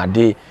shows now,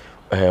 day,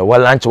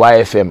 well, lunch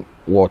YFM,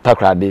 water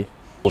crowd.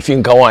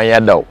 Kofi Kawan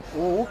Yado.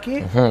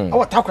 Okay.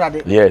 Oh, talk about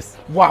it. Yes.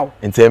 Wow.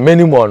 It's a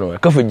minimum.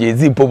 Coffee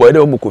Jay-Z, Pobo,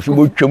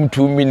 Kofi,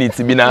 2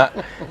 minutes, bina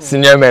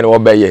senior man or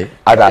bay.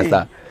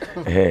 Adasa.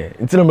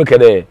 It's no make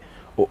a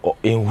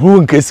in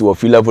room case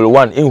of level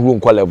 1, in room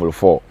call level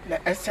 4.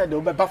 I said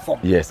over form.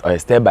 Yes, or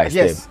step by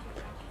step. Yes.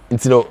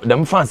 It's no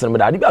them fans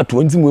but I got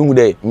 20 million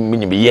day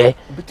minimum yeah.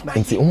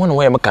 It's one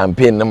way my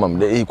campaign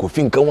number they could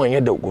think one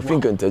year go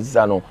think into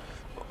no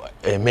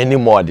many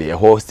more the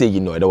whole stage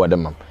you know the what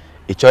mam.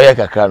 It's your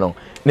kakra no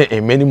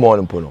na many more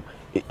no.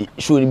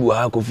 Should be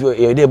ha ko feel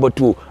e dey able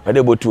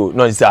to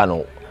no say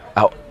no.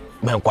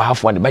 Man ko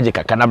half one the budget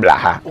kakana bla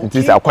ha. It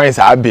is a coin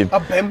sa abem.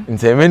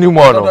 It's many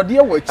more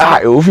no. Ah,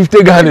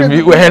 50 Ghana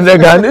we 100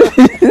 Ghana.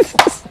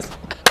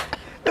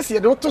 You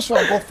don't touch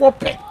one for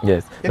pay.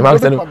 Yes. The man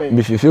said,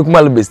 if you feel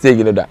mal mistake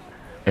in that,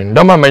 and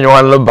don't man you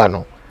want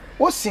lobano.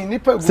 What's in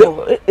nipper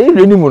go?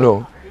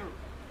 No.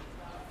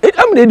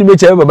 I'm ready to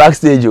make a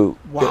backstage.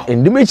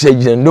 And the match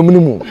and no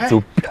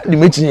so the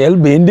matching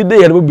LB in the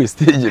day will be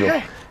stage.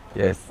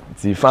 Yes.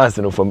 See fans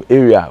from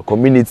area,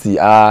 community,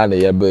 and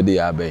the birthday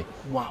abbey.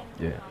 Wow.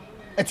 Yeah.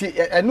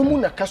 I no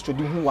moon a castro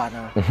do who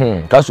are.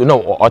 Castro no,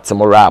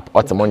 autumn rap,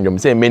 autumn,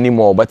 say many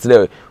more, but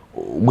there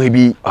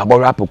maybe about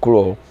rap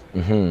or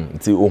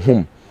ti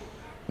ohum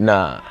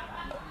na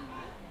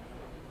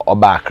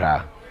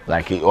obakra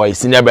like or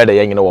senior brother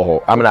yen no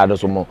ho am na do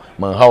so mo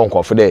man ha won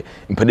for there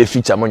impede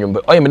feature mo nyom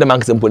o me man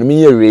sempo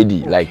me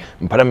ready like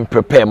impede me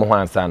prepare mo ho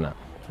ansa na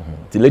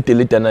ti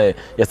later na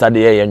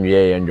yesterday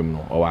yen nyom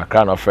no o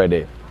akra no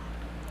frede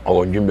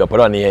o nyom bi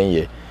oporo na yen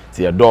ye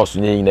ti e dos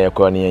nyin na e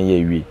ko na yen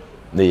ye wi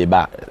na ye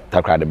ba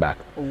takra the back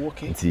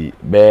ti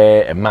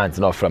be a month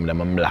no from the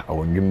mamla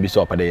o nyom bi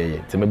so opade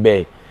ye ti me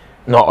be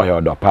no oyo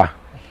dopa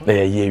na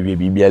ye we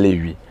bibia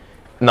lewi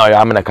na yo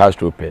amena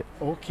castro pe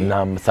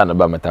na msana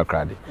ba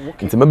metakrade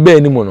nti me be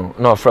ni mu no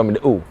na from the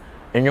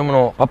enwom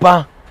no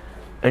papa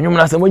enwom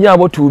na se mo gina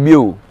abotu bi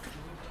o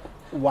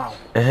wow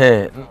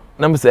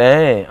na me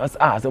say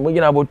se mo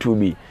gina abotu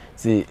bi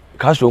si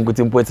cash on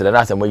cutting points and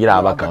that's a mojina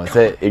abaka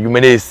say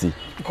ejumenesi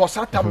because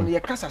that time you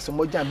cast as a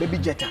moja baby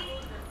jetta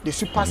the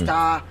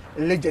superstar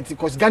legend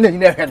because Ghana in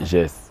there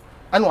yes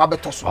and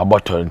wabetos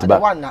abato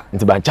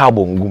nti ba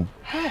chabo ngum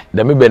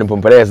da me ben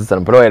pompere yes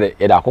san pro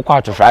e da akokwa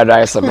ato fried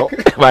rice no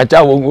ba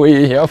chabo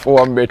ngum here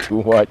for one bit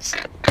too much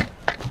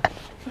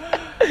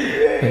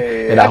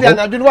e da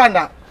na dun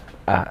wanda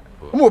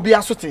mo bi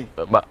asote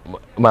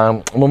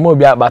mo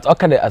bi but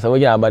okay as a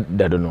way about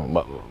that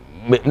no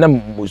na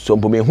so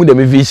me hu da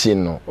me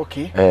vision no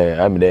okay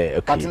I'm there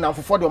okay but now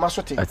for the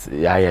masote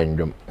ya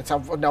ndwom it's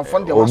now for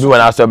the obi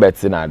wana so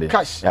bet na de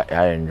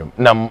ya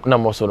ndwom na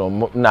mo so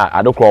no na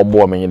adokro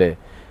obo me de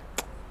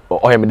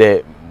oyem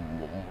de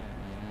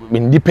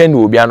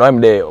independent obi an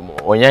oyem de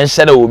onyen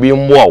shede obi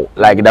mbo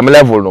like the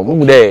level no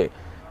mu de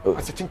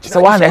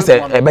so one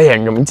say e be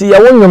ndwom nti ya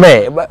wonwom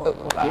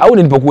awu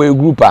ni poko e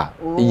group a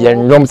ye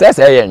ndwom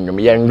say ye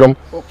ndwom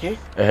okay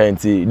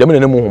nti dem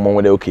na mu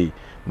homo de okay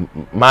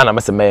man am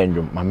say me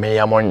ndwom ma me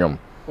ya monwom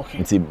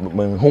nti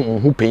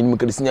hu pain mu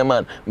kede sinya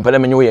man mpele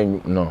me nyo ye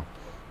ndwom no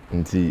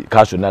nti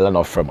cash na la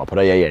no from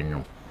apoda ye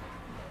ndwom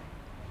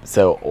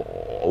so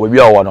we be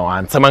all no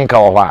antamanka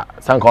wo ha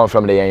sanka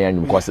from the yan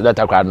ndwom because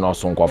that crowd no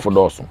so nkofo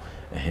do so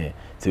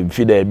nti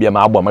fi da bia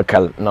ma abo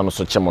makal na no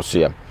so chemo so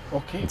yam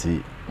okay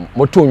nti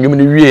moto ndwom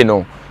ni wie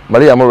no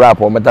maria mo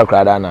rap o meta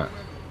crowd na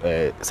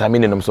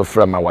samini no so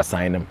from our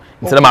sign them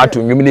nti na ma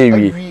ato ndwom na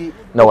wie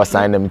na was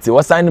sign them nti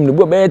was sign them no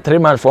be 3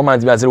 months 4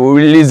 months bi say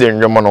we release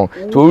ndwom no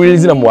to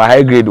release them wa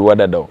high grade what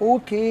that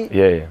okay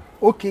yeah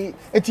okay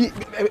eti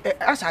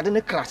asade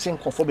ne crashing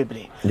nkofo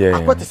bebre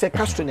akwete say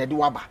Castro na de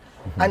waba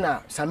ana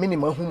samini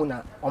mahumu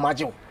na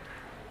omaje wo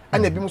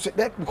ana bi mu so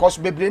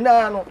because bebre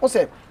na no o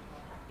say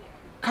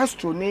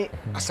Castro ne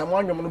asamo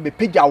anwom no be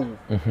pagya wo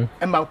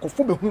e man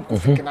nkofo be hu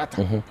KOFI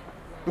KINAATA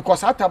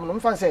because atam no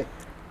mfa say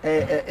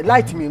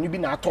light me no bi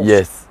na atos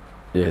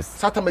yes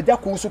sata media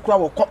ko so kura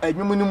wo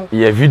anwom no mu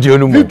yeah video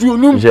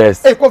no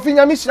yes KOFI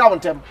nyame shira wo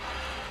ntem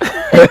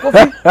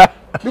KOFI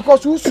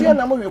because who see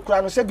na mo we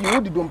kura no say bi wo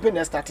di dompe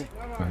na start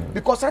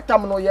because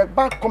atam no ye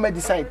back comedy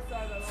side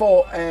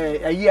for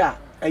a year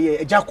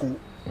ejako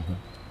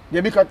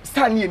ye because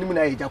stand here ni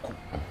na ejako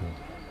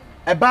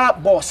eba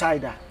ball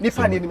side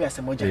nipa ni ni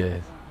asemoja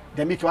yes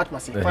dem make what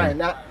must say fine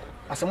na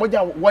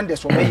asemoja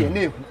wonders for me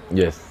na ehu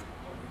yes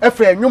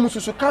efre nwom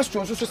susu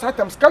Castro susu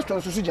sometimes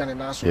Castro susu jane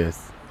na so yes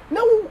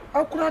na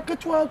akura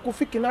ketwa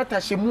KOFI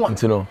KINAATA shemu a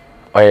ntino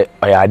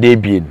oya ade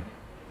bien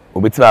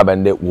obetima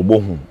abande wo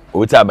bohu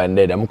obetima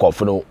abande dem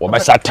kofo no wo be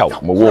shataw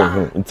mo wo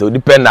hu nti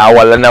depend na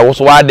awala na wo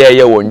so wa de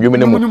ye wo ndwum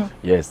ni mu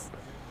yes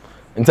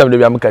ntam de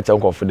bi am ka cha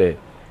kofo de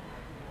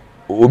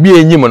obi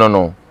enyim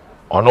no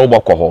ono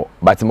gbakọ ho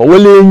but ma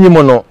wole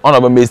enyim no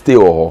ono ba me stay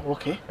ho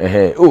okay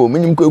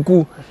menyim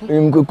kwaku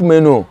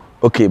menu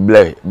okay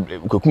ble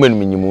kwaku menu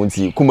menyim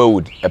nti kuma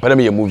wood epana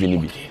me ye movie ni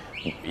bi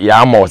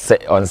ya mo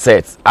on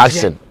set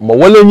action ma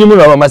wole enyim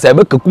no ma say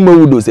be kakuma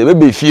wood o say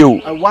be fie o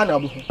wana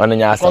bu wana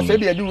nya asam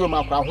because e be do room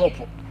akra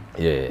hopo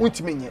yeah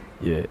untimi nye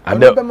yeah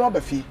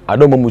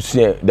ado mo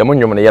musua de mo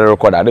nwom no yere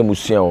record ade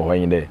musua ho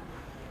hwan de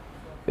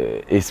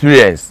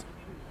experience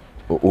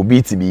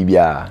obi ti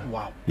bibia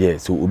wow yeah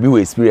so obi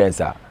we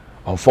experience a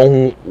onfo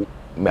hu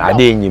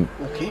ade enyim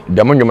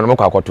de mo nwom no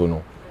makwa akoto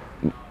no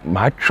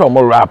ma twa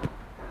mo rap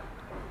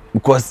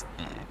because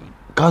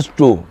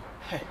Castro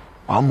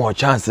one more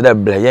chance that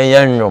ble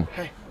yen nwom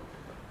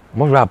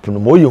mo rap no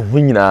mo ye hu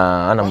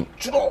nyina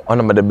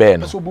ana me de be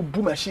no so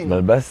bu machine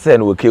me be say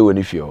no okay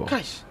woni fio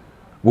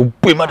wo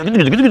pay ma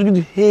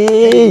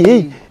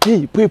hey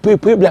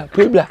pay bla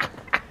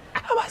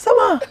aba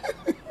sama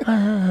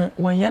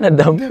wanyana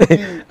dam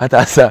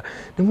atasa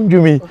dem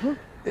ndwumi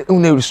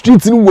una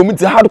street ni wo mi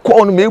ti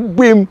hardcore no me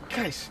gbem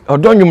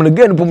odon nwum no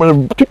gan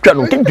pom twitwa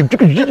no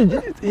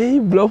hey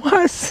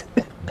blowas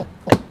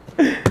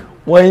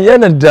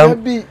wanyana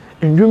dam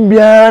ndwum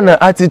bia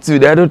na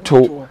attitude ado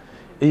to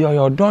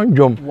yo don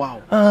nwum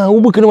wo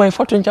bukini wan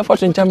photo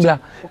ncha bla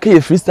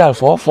ke freestyle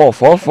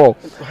 4444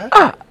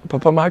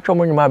 papa ma atwa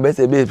mo nwuma be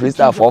se be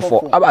freestyle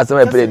 44 aba se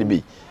me play ni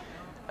bi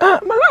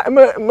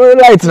my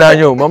light na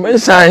nyo mama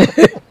shine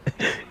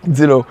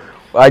zero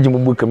aji mu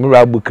book mi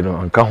ra book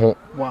no anka ho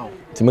wow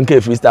ti men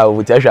ke freestyle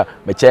wo ti ahwa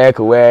me check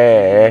we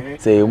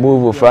say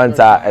move front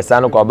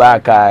esa no ko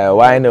back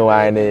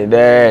wine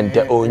then te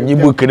onyi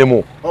book ni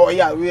mu oh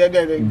yeah we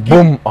are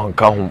boom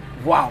anka ho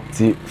wow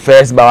ti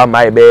first ba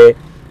my be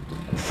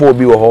 4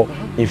 bi wo ho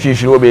if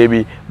you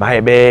baby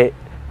my be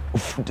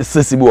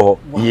sisi bi wo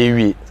ho ye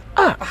wi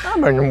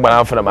amanyum ba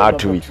afra ma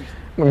atwi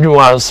you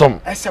want some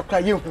esakwa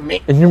ye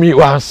hume you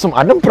want some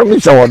I don't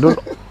promise I would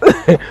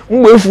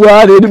mwefu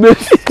ade de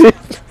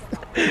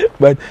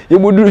but you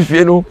would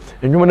fie no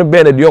enwum no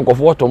be na de onko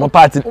for to my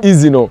part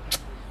easy no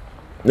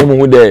na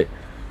mu de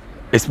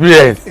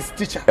experience is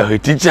teacher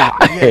teacher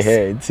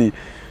ti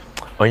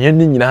onye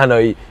ni nyina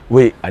na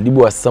we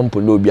adibo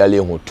sample no obi ale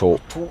ho to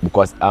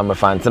because I'm a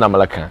fantina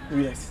malaka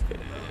yes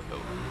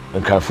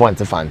nka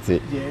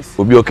fante yes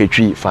obi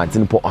oketwi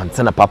fantin po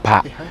ontena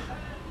papa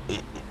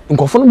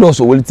nkofo no do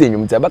so wolite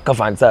enwum ti abaka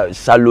fanta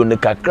shallow ne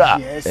kakra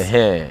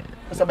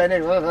so be na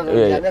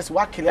yes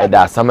wa clear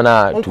da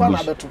samana to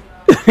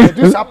be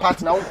do that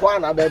part na unko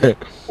na be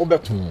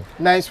obeto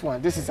nice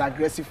one. This is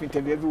aggressive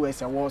interview everywhere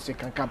say won so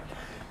can come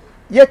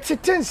yet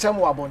nsem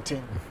wa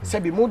bonten say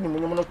be mo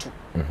nyum no to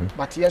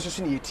but yes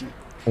so ne yeti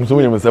so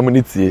nyum nsem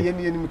ne tie ye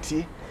ne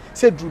tie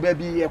say dru ba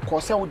bi e ko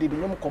say wo de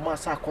nyum koma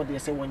sa akode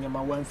say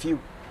wonyama wan few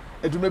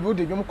eduma bi wo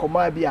de nyum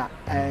koma bi a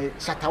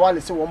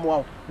shatawale say wo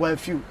mo wan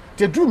few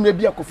te dru mre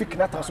bi a KOFI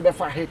KINAATA so be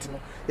fa hit no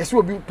yes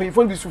wo bi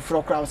painful bi su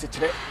fro crowd se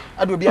kire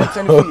ado bi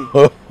anten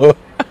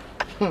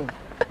fi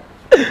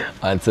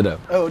answer them.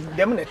 Oh,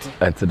 definitely.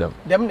 Answer them.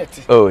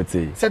 Definitely. Oh, it's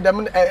it. Said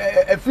them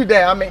every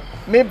day. I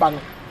me ban.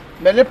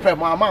 Me le pre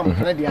my mom.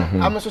 Nadia.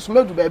 I'm so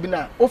smell do baby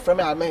na. O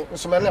frame I me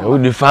so me le. Oh,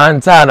 the fan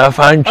na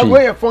fan tree.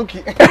 I go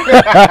funky.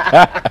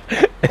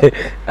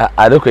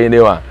 I don't know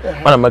anyone.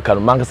 When I'm making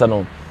mankasa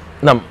no.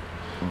 Na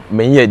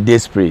me ye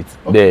desperate.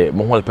 The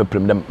mo hol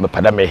peprim dem me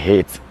pada me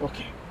hate.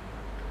 Okay.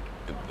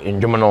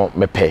 Ndwom no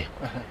me pay.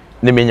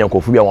 Ne me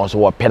nyankofo bia won so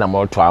wo pay na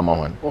mo to ama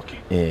hon.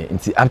 Okay.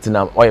 Nti up to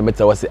now all you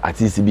metal was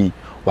artist be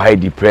why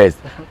depressed,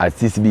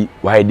 artist be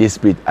why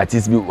desperate,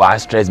 artist be why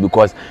stressed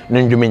because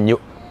ndwom nyi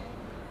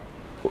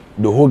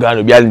the whole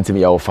Ghana be alin me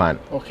your fan.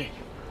 Okay.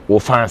 Wo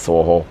fans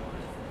wo ho.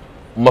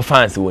 Mo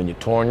fans won yi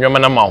to ndwom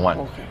na ma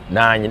hwan.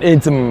 Na nyi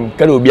ntim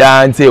kada obi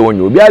ante won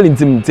yi obi alin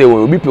tim te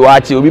won obi pe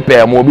wachi obi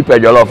pe mo obi pe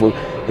jollof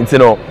nti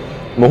no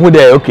mo hu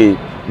dey okay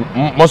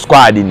mo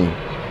squad ni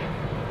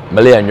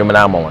mele ndwom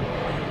na ma hwan.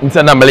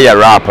 Nti na mele ya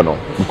rap no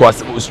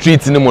because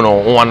street ni mu no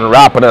one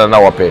rap na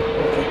wo pe.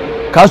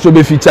 Kaso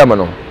be feature mo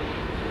no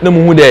na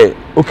mo hu dey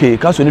okay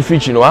kaso ni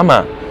feature no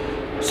ama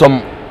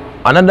some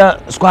another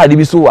squad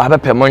bi so wa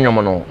be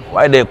monyom no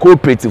why the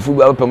cooperative fu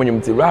be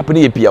monyom ti rap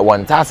ni epia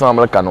 1000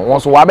 America no won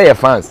so wa be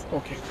fans.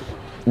 Okay.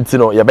 Nti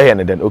no ya be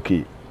ne then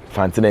okay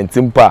fantina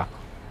ntimpa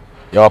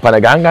ya opa na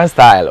gangan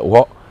style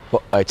wo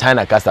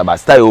China kasaba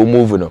style o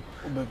move no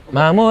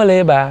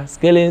mamole ba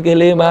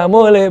skele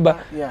mamole ba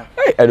yeah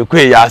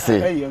edukwe ya say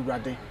hey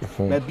urade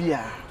na bia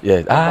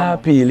yes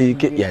pili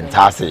ke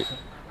yentase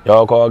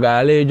yo ko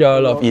gale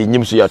jollof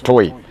yenyim so ya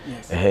toy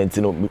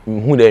nti no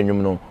hu da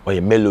enwum no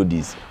or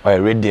melodies or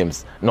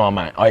rhythms no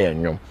man or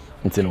enwum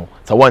nti no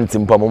so one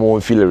timpa mo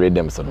feel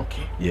rhythms no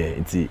yeah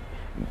nti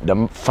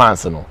the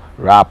fans no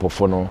rap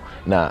for no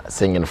na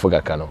singing for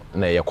gaka no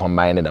na ye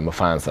combine them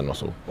fans no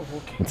so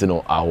nti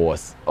no I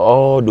was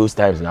all those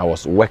times and I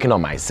was working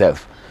on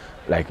myself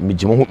like me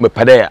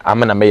pade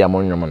amana me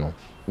yamonwom no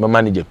my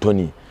manager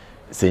Tony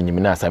say nyim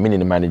na asami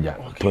ni manager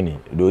Tony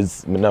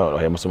those me na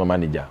I am so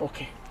manager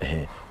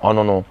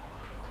no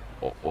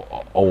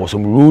or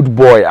some rude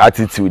boy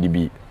attitude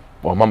be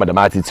or mama the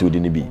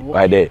attitude ni be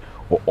why there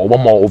or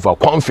one more over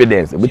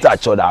confidence we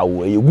touch that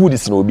way you good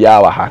is no be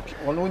our ha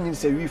ono nyin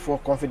say we for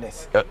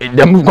confidence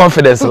them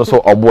confidence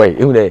so oh boy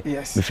you there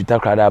me fit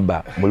crowd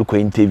aba mo look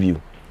interview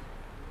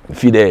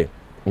fit there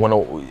one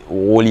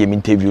only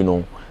interview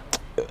no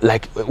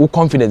like who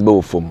confidence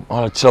be from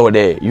all show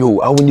there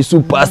you I want the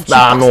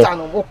superstar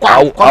no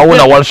I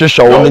want one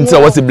show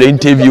until what's the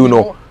interview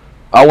no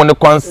I want the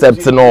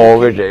concept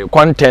no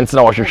content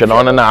na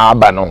wohwehwe na na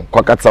aba no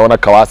kwakata wona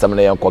kawasam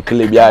na yanko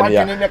kile bia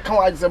ne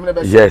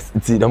yes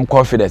it's them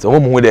confidence o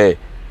mu there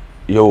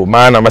yo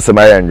man na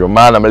masema yanwo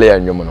man na mele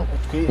yanwo no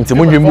nti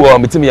munwimbu o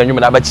metimi yanwo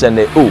na aba kire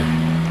ne oh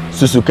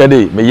susu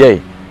kade me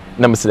ye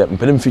na mesle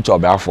mpelem feature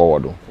oba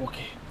forward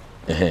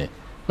okay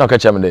na ka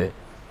kire me de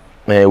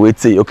wait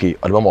say okay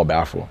odemo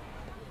oba afọ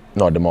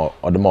no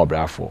odemo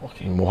oba afọ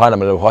mo ha na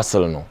mele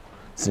hustle no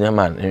senior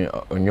man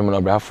onwom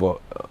no brafo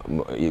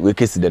we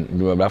kissiden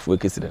onwom brafo we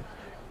kissiden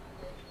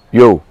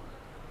yo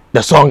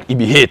the song it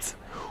be hit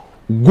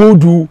go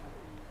do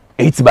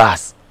 8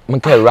 bars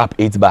man can rap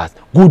 8 bars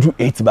go do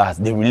 8 bars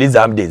they release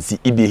am then see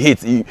it be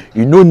hit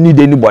you don't need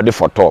anybody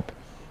for top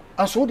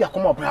and so they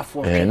come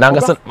brafo na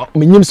ngasa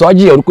menyim so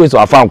agi yoriko so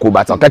afa anko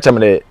but ka chem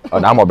ne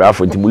odam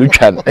brafo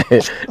ntimulutwan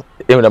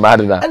em na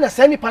madina and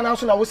send pana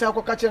so na wo say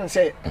akoka che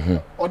say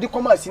odi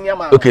come senior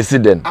man okay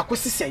sit then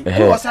akosi say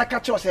wo say ka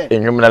che say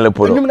enwum na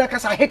lepo enwum na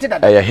kasa hit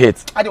that I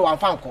hit ade wan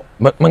fanko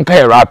man ka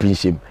rap in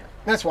shim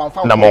that's one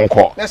fanko na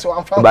monko that's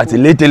one fanko but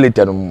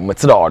later no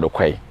metira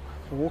odokwai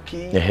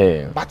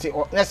okay but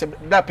let's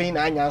that pain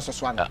na anya so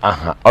so an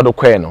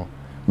odokwai no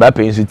ba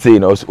pain so say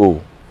no oh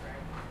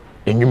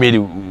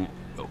enwum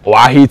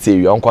wa hit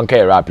you on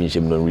conquer rap in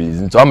shim no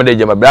release so am dey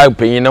jama bra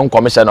pain na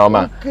commission na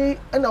ma okay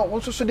and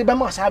also so dey be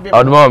ma sabe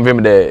odmo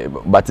vim dey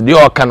but they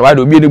all can why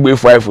do be dey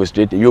for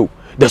straight yo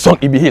the song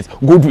it be hit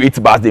go do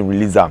 8 bars then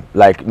release them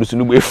like no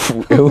sunu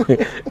fu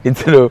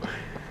it's no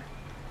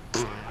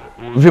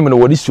vim no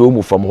what is show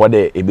mu from what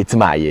dey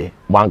ebetima aye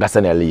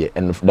wangasa na ele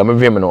and the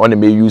vim no on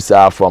me use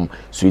from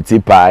sweetie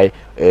pie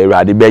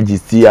radi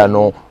begistia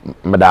no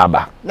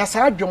madaba na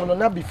sa adwom no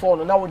na before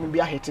no na woni be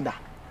a hit da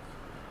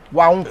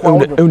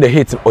in the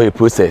hit or a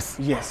process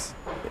yes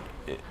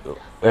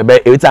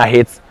it's a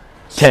hit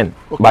 10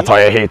 but or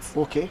a hit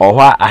or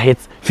what a hit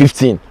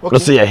 15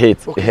 let's say a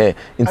hit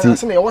into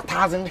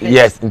 1000 hits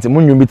yes into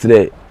munyu bit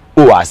today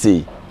oh I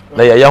see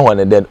na ya one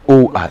and then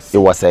oh as it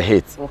was a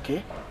hit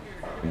okay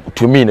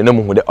to me na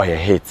mu hu de oye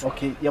hate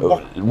okay ye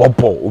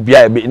bo obi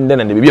a nde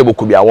na be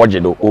boko bi a woje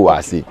do o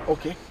ase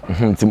okay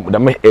tim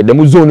da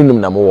mu zone num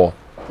na mo wo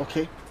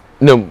okay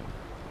nam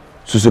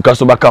susuka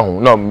so baka ho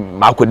no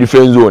ma ko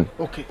different zone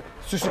okay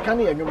susuka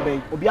ne yenwom be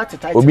obi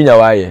ateta obi nya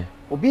waye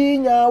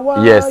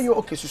yes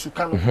okay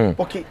susuka no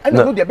okay and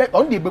no dey be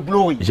on dey be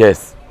blow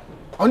yes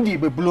on dey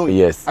be blow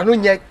yes I no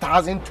nye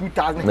 1000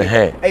 2000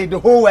 hey the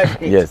whole world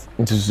yes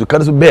into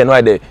susuka so be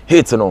no dey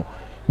hate no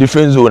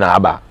different zone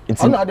aba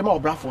into on ade ma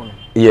obrafo no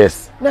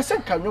yes na se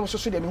kan nwom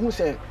so de me hu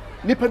se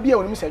nipa bia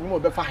woni se nwom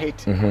obefa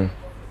hate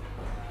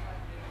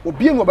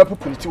obi en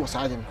obepopuniti wo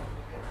saje no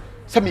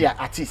se me ya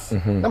artist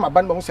na ma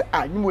ban ma hu se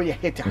nwom ye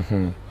hater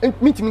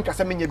mitimi nka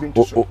se menye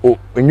bintu so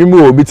nwom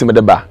obi timi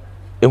de ba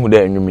ehu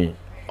de nwom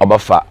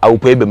obafa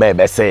awupa ebe ma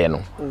ebe sey no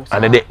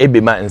ana de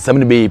ebe ma nsam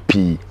ne be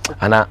pi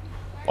ana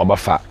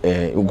obafa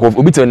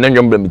obi timi na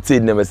nwom bra meti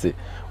ne mese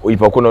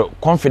oyipa ko no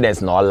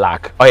confidence na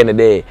lack oye ne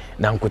de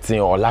na nkotin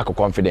o lack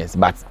confidence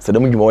but so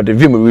dem dwuma the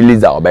vim release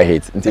that oba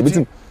hate nti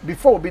bitim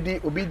before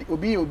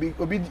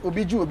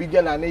obi ju obi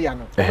gela na ya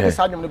no obi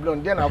sa nwom ne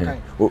blon de na okan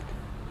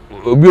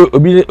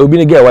obi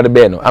ne get what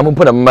be no am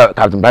put am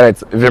Captain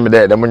Pirate vim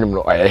de dem nwom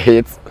no oye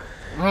hate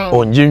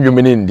on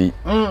jinjum ni ndi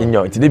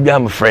nyo nti de bia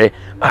am frɛ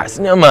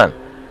senior man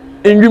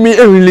njumi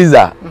release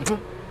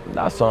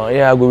that song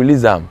yeah I go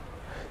release am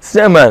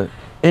senior man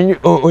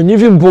onyi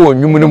fi mpo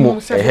onwum no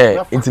mu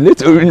into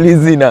later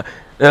releasing na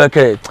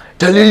okay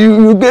tell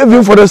you gave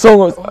him for the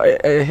song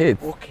I hate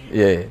okay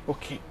yeah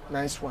okay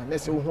nice one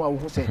let's say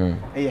who say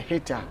I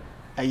hater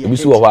I hate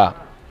bisu wa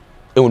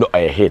e wono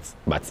I hate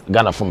but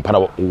Ghana from para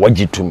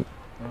wajitum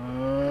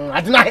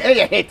I deny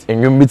I hate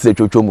enwum bit se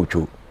chocho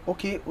mucho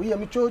okay we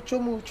am chocho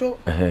mucho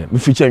me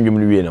feature enwum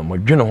no wie na mo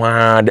dwene ho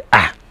ade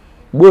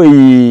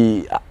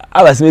boy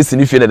abas me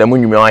sini fie na dem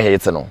nwum I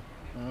hate no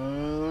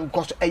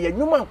because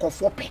enwum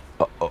ankofo pe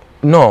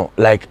no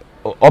like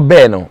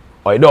obe no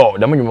or do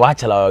the money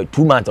watch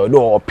 2 months or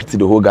do pity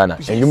the whole Ghana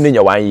and you mean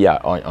 1 year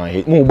on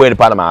hit mu boy the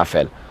Panama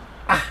fell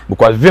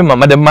because vim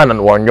my the man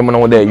and one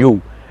you there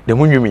you the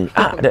money me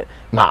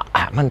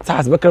man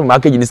tas back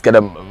market this kind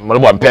of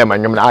one pair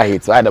man you I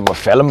hate so I dem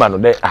fell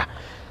man there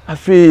I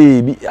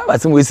feel be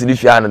some way see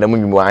the the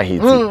money one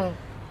hit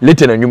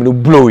later and you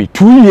blow it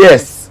 2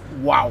 years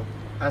wow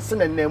and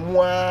send na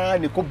nemwa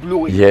ne ko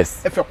blow it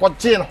yes if you ko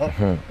gin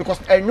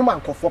because enwum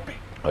ankofo pe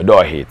I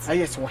don't hate.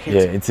 Yes, what hate?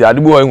 Yeah, it's a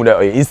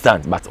do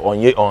instant, but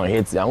on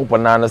hate. I'm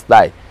gonna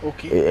understand.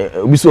 Okay.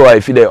 We saw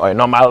I feel a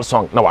normal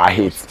song. No, I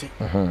hate.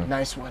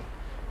 Nice one.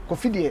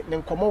 KOFI de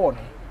then come on.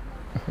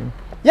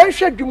 Yan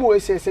hwe dwumo we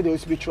say the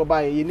spiritual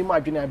by ye ni ma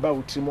dwene aba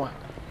otimo a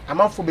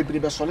amanfo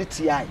bebre be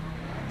soliti ai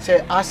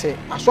say ase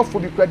asofo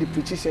bi kura de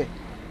preach say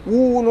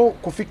wo no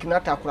KOFI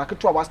KINAATA akura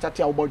keto a wa start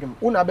a wo bodwum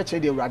wo na be kire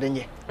de awurade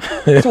nye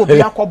so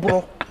obi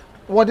akobro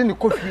wo de ne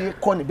KOFI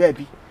ko ne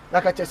baby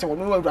like I say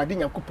wono awurade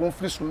nyankopon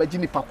free so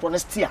magini pakro na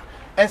stia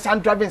and san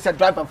driving say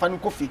drive and fan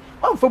KOFI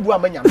am fa bu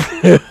amanya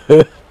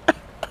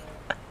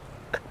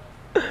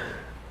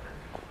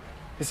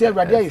say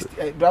awurade is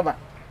driver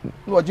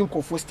no wajin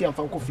kofo stia and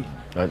fan KOFI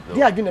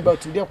they are doing about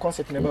their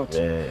concept about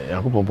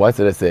nyankopon po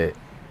ase say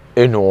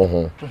enu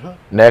ho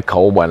na e ka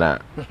wo bana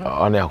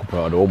ona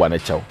nyankopon do wo bana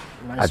chew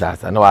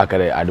atasa na wa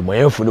kare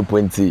ademoyefo no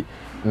ponti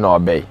na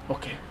obey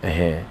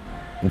okay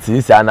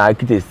nti sia na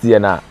akitesi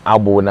na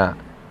abo na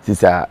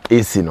sisa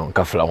AC no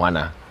kafla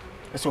hwana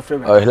so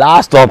favorite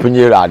last stop in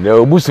here the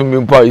obusum mi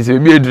mpa ise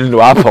bi edu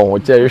no afa ho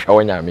che hwa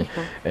wonyame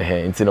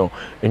nti no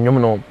enwom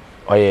no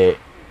oye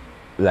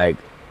like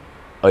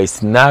oye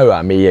scenario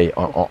ameye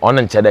on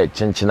nche da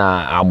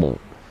chinchina abo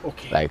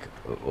okay like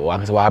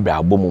wan se wa abra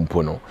abo mu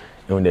mpo no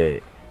you know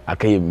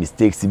akai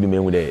mistakes bi me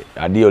hu de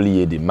ade oli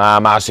yedi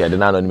ma so yede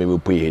na no me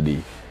be yedi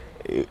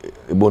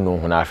ebo no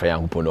ho na afa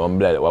yankopon no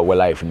omble wa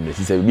life ni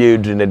sisa bi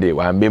edu ne de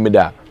wa mbe me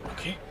da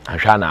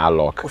ahwa na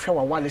alok ohwa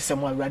wa wale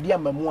semo awurade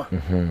amamu a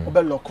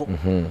obeloko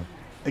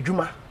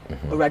adwuma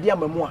awurade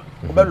amamu a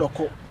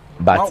obeloko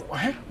but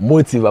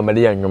motive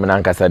amade ya nwom na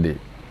nkasa de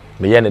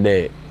me ye ne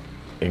de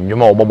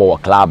nwom a obobo wa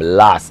club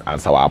last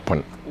ansa wa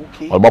apon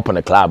obobo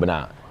ne club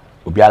na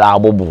obiara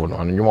abobo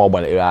no nwom a obobo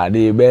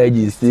awurade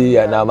beji si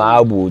na ma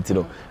abu ti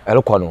no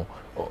elko no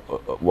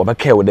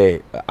wobeka wo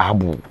de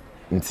abu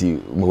nti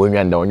mo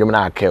wenwanda nwom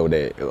na aka wo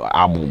de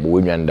abu mo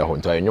wenwanda ho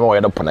nti nwom a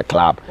ye de pon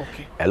club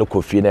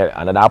KOFI na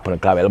another upon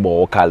club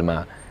elbow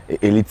calma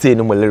elite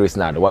no lyrics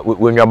na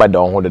when you about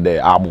down ho de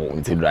album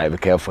until drive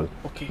careful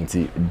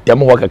until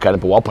dem work can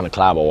pe upon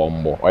club or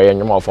mbo or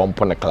you more from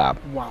upon club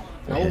wow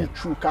now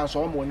true can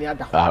so mo ni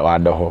ada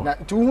ho na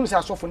ti hu se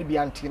asofo ni bi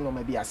anti no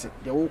ma bi ase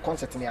the whole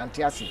concert ni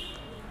anti ase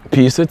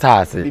piece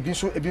taase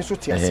ebi so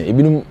ti ase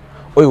ebi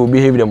oyo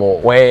behave them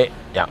where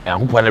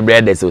yakupon the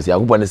brothers so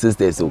yakupon the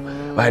sisters so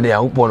why they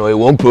yakupon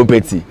one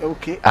property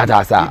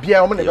atasa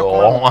bia o me ne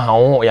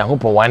ko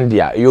yakupon one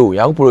dia yo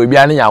yakupon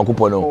bia na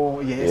yakupon no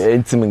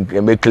intim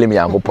be claim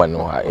yakupon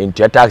no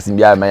into tax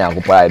bia ma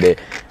yakupon dey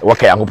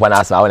waka yakupon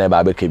asa na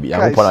ba be kebi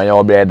yakupon anya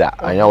wo brother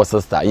anya wo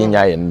sister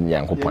yinya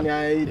yakupon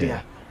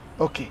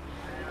okay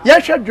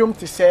ya hwa dwom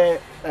ti say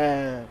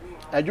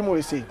adwom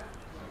we say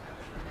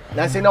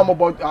na say na mo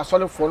bo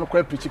asole fo no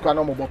kwa preach kwa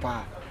na mo bo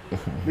pa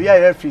we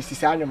ya free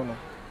sisi anwom no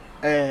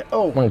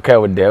oh man kai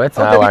with there what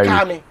how are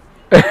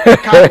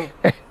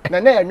na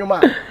na anwom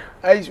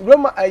a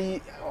roma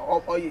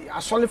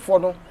asole fo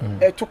no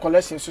to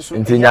collection so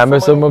nti nyame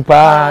so mo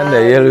pa na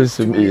yelo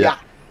sumi ya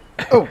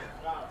oh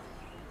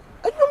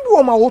anwom bi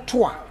o ma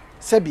woto a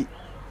sebi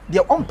de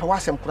ompe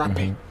wasem kura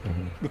pe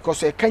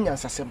because e kanya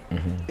nsasem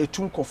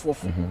etu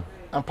nkofofo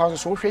ampa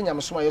so hwe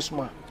nyame so ma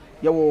yesuma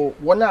ye wo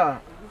wona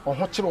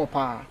oho kire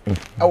pa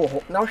ewo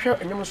ho na hwe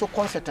enyem so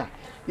concert a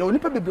ye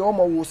onipa bebe o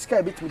ma wo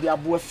sika betimi de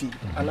abo afi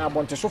ana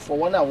abonte so fo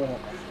wona wo ho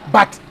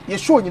but ye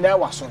show nyina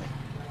wa so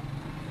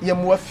ye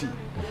mu afi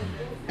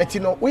eti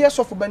no wo ye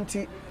sofo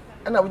banti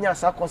ana wonya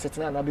asa concert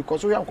na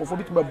because we ankofo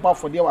betimi ba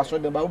for de wa so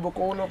de ba wo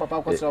ko no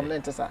papa ko sero na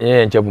ntesa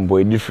yeah nchepum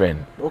boy different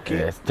okay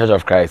yes, Church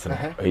of Christ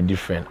a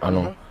different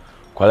ano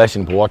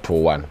collection for what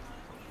one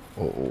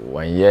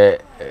year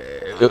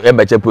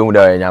ebe chepu mu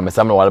da nyame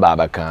sam na wale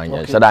ba kan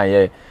nya shada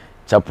ye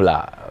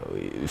chapla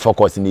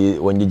focus ni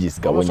wonjis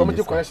ga wonjis so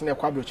me collection e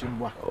kwa abrochi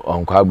mbua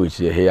on kwa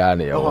abrochi he ya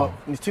na yo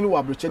ni tini wa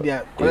abrochi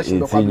dia collection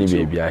do kwa abrochi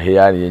ni bia he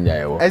ya na nya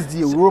yo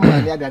SD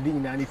Roman ya dade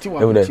nyina ni tini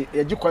wa abrochi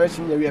e ji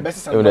collection ya we be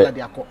sesa dollar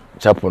dia ko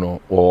chapu no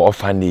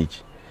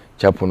orphanage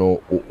chapu no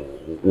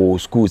o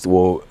schools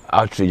o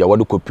outreach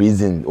what ko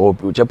prison or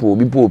chapu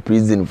obi po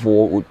prison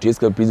for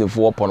Cheska prison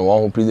for upon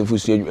one prison for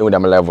so e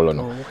dem level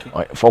no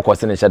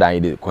focus na shada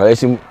ide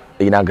collection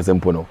e na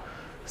gasempo no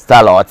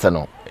style what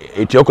no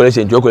etio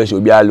collection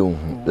obi alu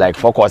like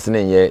focus na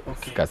ye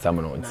kasam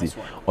no nti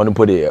on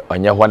po de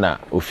onye ho na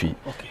ofi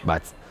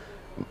but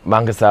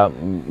mangasa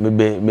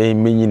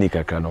me nyini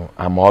kakra no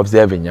am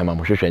observing nyama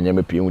mo hwehwe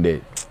nyama pie hu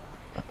de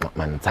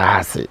man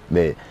taase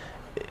de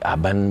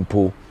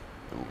abanpo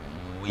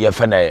ye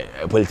fana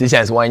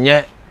politicians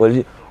wanye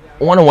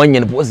one wanye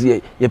no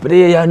pose ye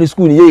pede ya ni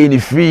school ye ni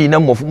free na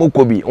mo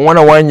kobi one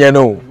wanye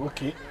no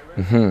okay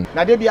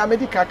na de bia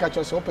medical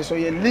catch so person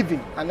ye living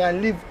and I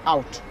live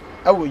out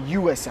our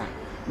USA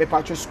me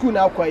patcho school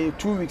na kwa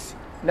 2 weeks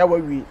na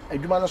wawi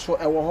adwuma no so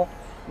ewo ho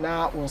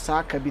na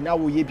wonsa ka bi na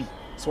wo ye bi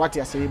so what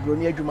ya say bro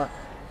ni adwuma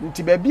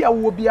nti ba bia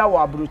wo bia wo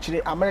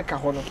abrochire America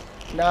ho no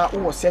na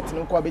wo set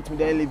no kwa betimi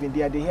dey living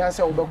there de here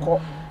say wo bekọ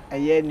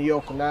eye New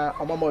York na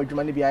omama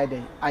adwuma ne bia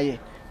dey aye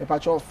me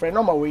patcho friend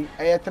number we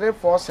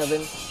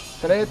 347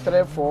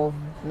 334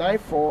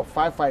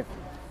 9455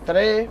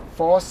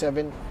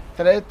 347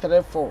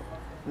 334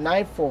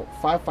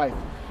 9455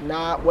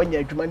 na wanya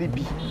adwuma ne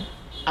bi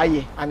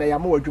aye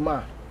anayamo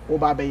adwuma wo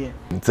ba beye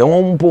nti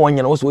won mpo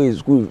wanya na wo so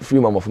school free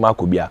mama for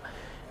makobia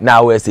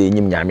na we say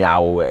enyim nyame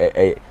awo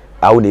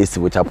na esi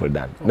wo chapel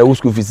dan na wo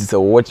school fees say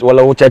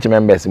wala wo church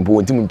members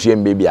mpo nti muntua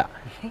mbebe a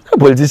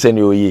politician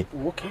yoyi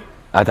okay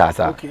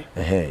atasa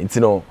nti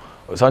no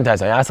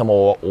sometimes I ask some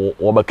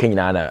wo ba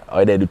kanyina na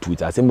o dey do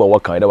tweet asembo wo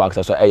kan dey work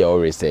so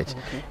your research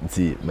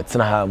nti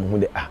metena ha mu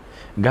de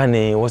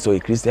Ghana was a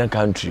Christian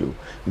country.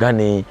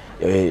 Ghana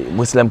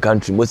Muslim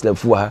country, Muslim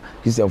fuwa,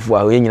 Christian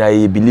fuwa, we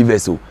nyina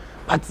believers so.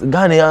 But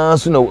Ghana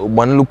so no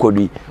one look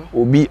obi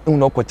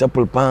no kwa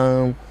chapel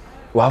pam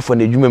wa for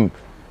na dwumam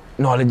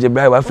knowledge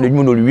bra wa for na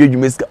dwumam no wie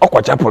dwuma sika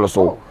okwa chapel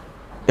so.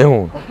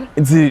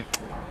 Nti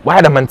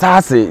why the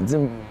mentase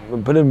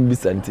pele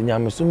bisa nti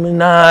nyame so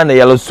na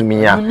yelo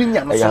sumia.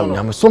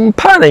 Nyame so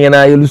mpa na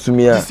yana yelo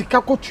sumia.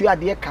 Sika ko tua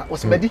de ka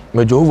osmedi.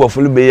 Me Jehova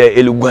fulu be ya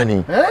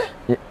elugwani.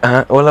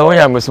 Wala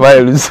wonya meswa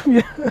yelo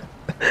sumia.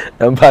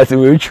 Empathy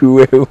we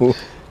twu hu.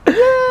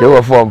 You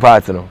were form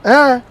part no.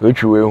 We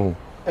twu hu.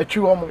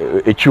 Etwu omo.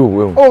 Etwu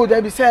we hu. Oh,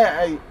 there be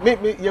say me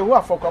Yehu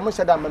afọ mo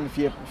say that man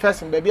fie.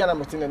 First baby na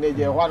motin na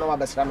je ho na ma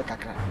besra me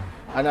kakra.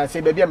 And I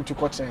say baby am tu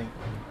kotren.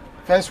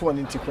 First one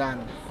into plan.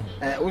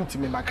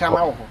 Untimi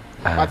makrama wo ho.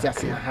 What you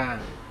say ha.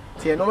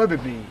 Tie no ma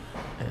bebre.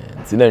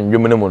 Ti na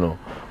ndwom ne mo no.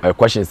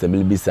 Questions e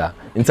bilibisa.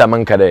 Nti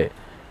amanka de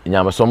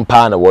nyame so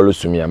mpa na wolo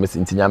sumia. Me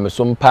nti nyame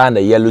so mpa na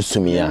yelo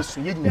sumia.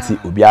 Nti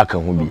obi aka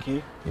hu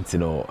bi. Nti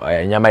no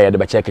nyama ye de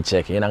ba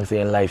check ina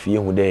say in life ye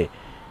hu de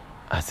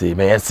ase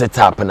me set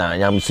up na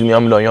nyam sumi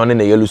am no yon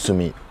na yelu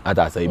sumi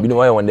ata say bi no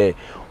one day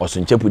oso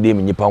nchepu de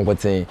mi nyipa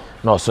nkoten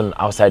na oso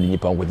outside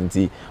nyipa nkoten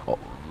ti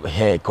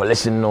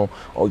collection no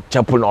o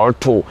chepu no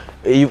alto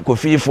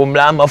KOFI from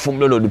lama from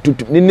no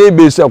tutu ni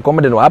nebe so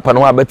come de no apa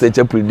no abeta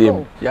chepu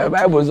de ya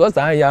bible so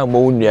san ya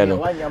mo nua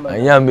no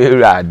anya me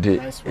rade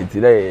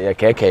enti de ya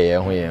keke ye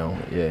ho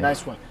ye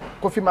nice one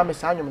KOFI ma me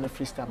sa anyom na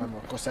freestyle ma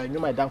because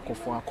anyom I dan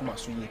kofo akoma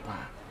so ye pa.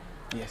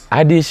 Yes.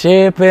 I did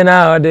shape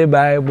now the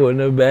Bible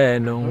no be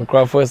no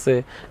crofo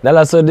say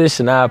dala so de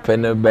snap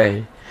no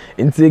be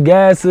inti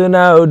gas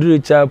na odru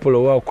chapel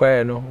wo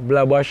kwa no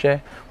bla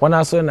bohwe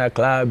wona so na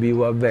club bi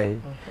wo be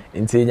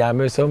inti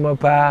nyame so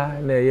mopa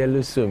na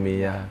yelu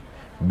sumia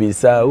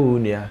bisa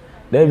unia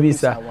da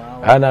bisa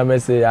ana me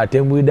say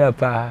atembu da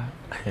pa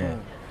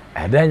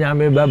ada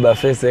nyame baba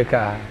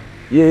feseka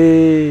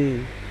ye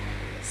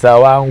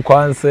sawa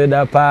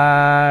consider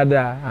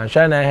pada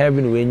anshana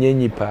heaven we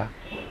nyenyipa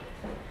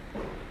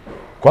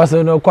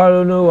Kwase no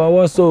kwaro no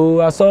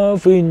wawoso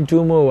asofin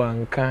tumo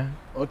wanka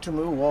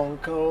otumo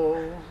wonka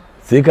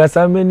Sika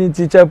sameni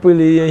teacher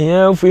puli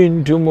here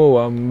fintumo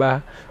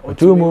wamba.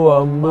 Otumo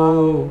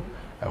wambo.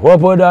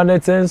 Hope on the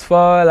things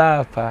fall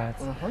apart.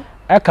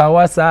 Eka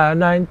wasa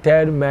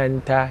 9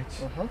 men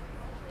touch.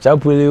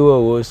 Chapuli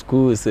wo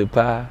school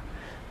sepa.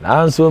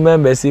 Nanso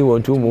members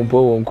want to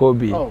mumpo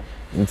wonkobi.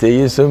 Nte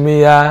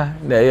yisumia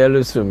na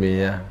yelo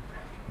sumia.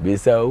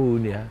 Bisa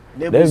unia.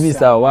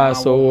 Nebisa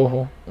waso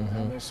ho.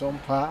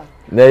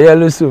 Na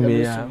yelo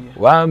sumia.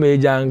 Wa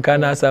meja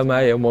nkana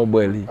sama ye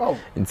mobali.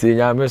 Nte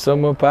nyame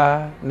somo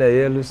pa na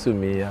yelo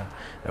sumia.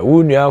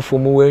 Unu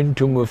afumu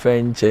wentumu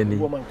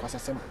fencheni.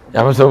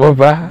 Nyame somo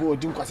pa.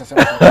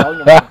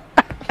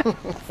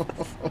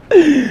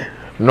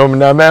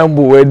 Nomna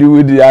membu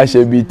wedi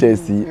ashe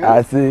bitesi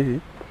ase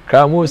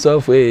kamu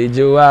sofo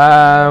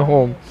ejiwa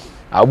hom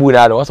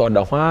abuna do so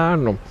da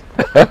hwanom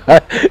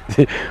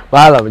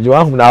wala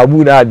mjiwa hom na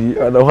abuna di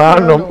da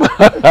hwanom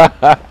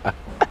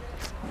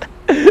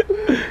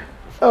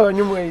oh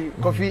nyumwe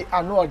Kofi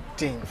ano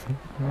den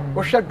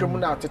wo hwedwom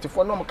na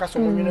tetefo no mka so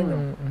nwene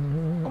nwom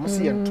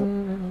omsi yento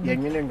ye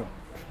nwene nwom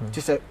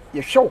ti se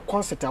ye hwe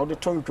concert a wo de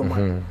to dwom a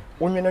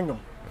nwene nwom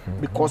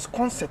because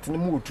concert ni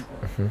mu odu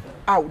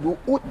ah do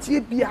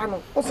otie bia no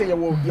o se ye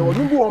wo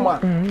nyumbu wo ma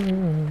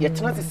ye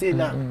tena se say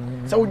na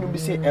se wo nyumbi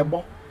se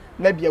ebo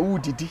na bia wo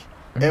didi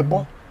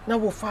ebo na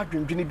wo fa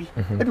adwendwene bi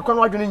e bi kwa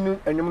no adwene ni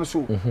enwom no so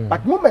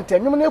but moment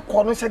enwom no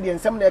ekọ no se de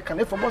ensem na e ka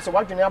na efo bo se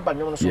wadwene aba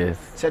enwom no so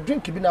se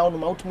drink bi na wo no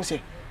ma wotum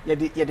se ye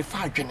de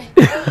fa adwene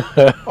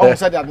o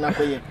se de na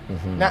koye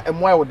na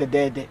emoa wo de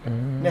de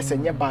na se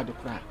nye bad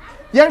kra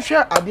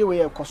yenhwe ade we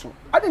ekoso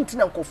ade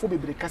ntina nkofo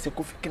bebre kase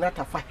Kofi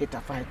KINAATA fa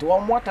hit wo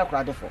mo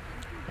atakra de fo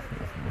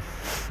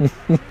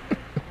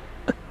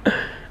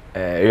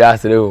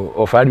yasre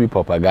o fa bi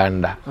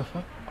propaganda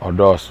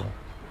odoso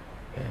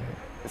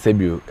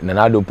sebio na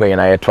nado pen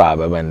na yeto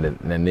aba bande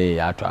na ne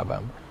ya to aba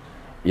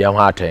ye ho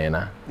aten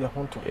na ye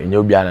ho to enye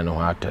obi ana ne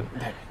ho aten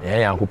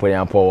ye yankopon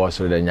ya po wo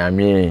so de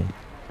nyame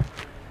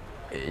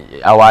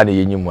awa ne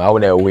yenyimu awu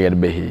na we ye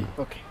be he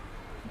okay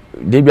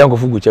de bi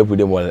ankofo gu chapu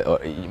de mo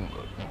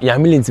ya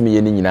milintimi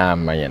ye ni nyina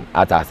amayen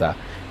atasa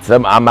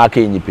sem amaka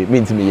enyipe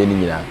milintimi ye ni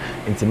nyina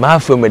nti ma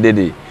fa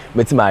medede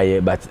metima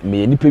aye but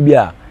me nipa bi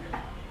a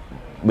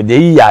me de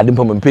yi ya de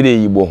pom mpede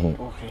yi bo ho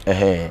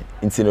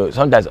nti no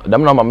sometimes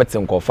dam na ma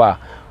metin kofa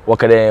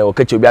wakade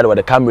wakache obi ade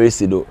wade camera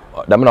sido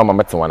dam na ma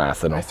metin wana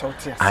ase no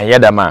anye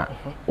dam a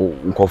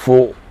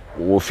nkofo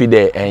wo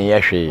fide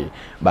enye hwe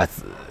but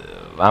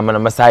amana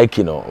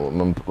masaiki no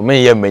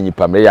me ye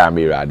manyipa me ya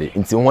merade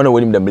nti wona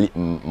wonim da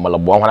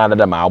malabo hona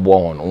da ma abo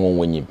ho no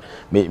wonyim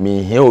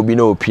me he obi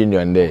na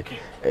opinion de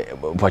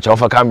pocha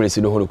ofa camera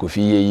si do ho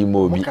Kofi ye yi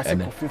mo obi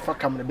ene Kofi fa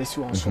camera be si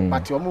won so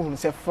but yo mo hu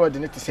se Ford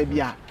ne te se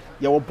bia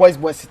ye wo boys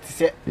te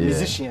se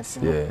musicians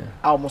no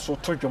a mo so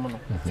to dwom no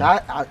sa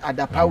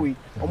adapawi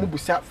o mo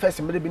busa first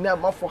me bi na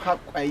mafo ha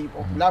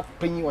black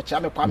penny o cha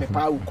me kwa me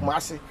pa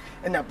Kumasi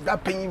na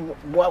black penny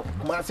bo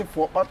Kumasi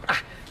for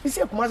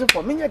isi Kumasi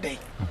for me nya dey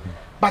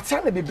but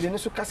sa na bebre ne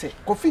so ka se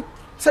Kofi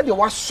said you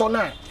was so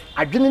na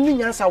adwene ni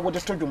nyansa wo de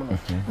to dwom no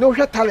na wo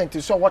hwe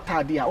talent so what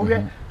ade a wo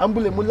hwe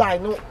ambule mu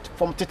line no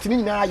from tetini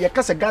nyina ye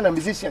ka se Ghana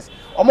musicians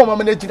omo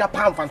mama na gina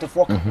pan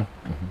fantefo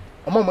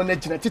omo mama na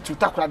gina titu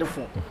takrade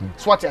fo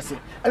so what you say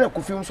ana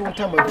Kofi so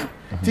ntamadu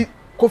ti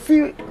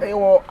Kofi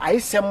wo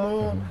aisem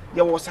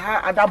ye wo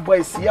sa other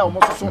boys here omo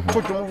so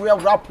to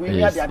dwom rap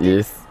we ade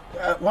ade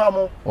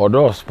wamo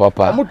odos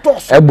papa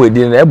ebo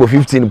di na ebo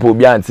 15 po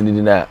bi antini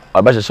di na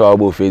abahye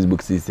abo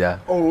Facebook sis ya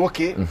oh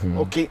okay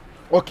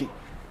okay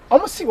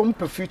almost see one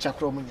per future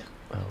kromunya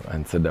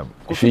answer them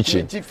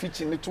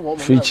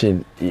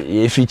featuring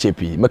ye feature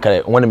pi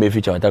make one me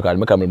feature attack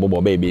make me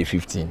bobo be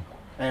 15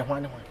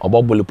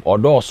 obobole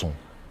odoso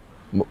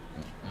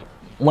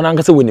mona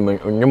ngase woni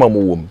nyoma mo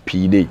wom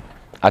pi dey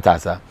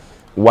atasa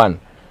one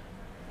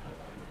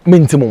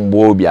mintim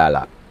mbo obi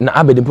ala na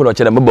abedi mpo no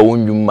chere meba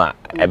wonwuma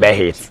ebe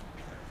hit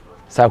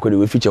sakode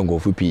we feature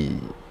ngofu pi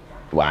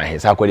wa he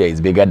sakode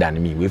is bigger than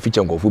me we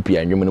feature ngofu pi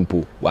anwum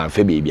mpo wa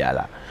mfe be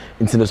ala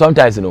nti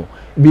sometimes you know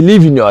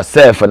believe in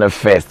yourself and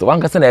first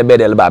one kasa na ebe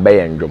de ba ba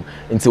yendwom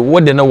nti wo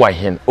de na wa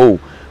hen oh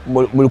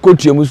mo ko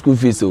tue mu school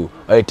fees so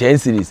 10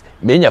 cedis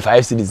me nya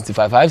 5 cedis nti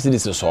 5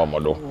 cedis so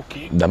omodo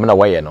dam na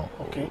wa ye no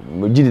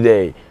mo gidi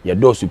de ye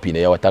do su pi na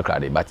ye water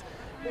but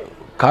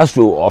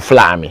Castro or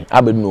Flami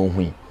abedu no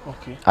hu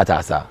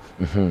atasa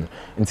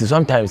nti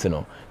sometimes you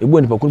know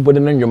egbo nipa kun bode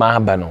na nwoma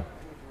aba no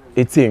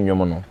eti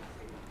nwom no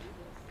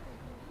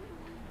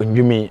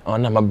nwumi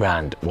ona ma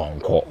brand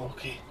wonko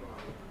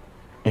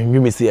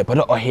nwumi se e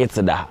pada o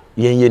hit da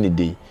yenye ni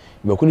dey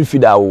me kunu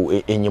fida wo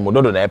enyim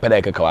dodo na e pada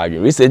e kaka wa adwe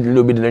recently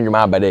obi de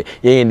nwoma aba de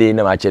yenye dey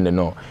na ma che ne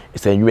no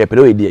se nwumi e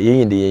pada we dey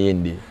yenye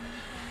dey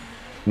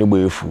no gbo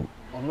efu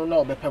ono na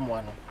obepem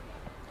ano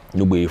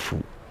no gbo efu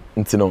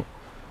nti no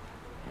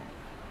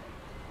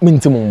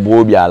mintim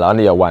mbo bi ala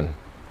na ye one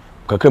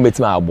kaka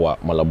metima aboa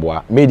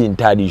malaboa made in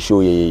tadi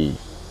show ye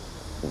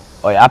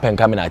oy up and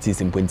coming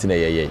artist mponti na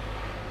ye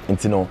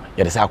nti no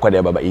ye de sa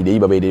akwade baba ide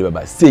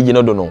baba stage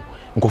no do no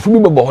nkofu bi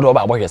bebo ho do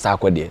ba bohwe sa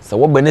akode se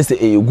wo bane se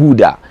e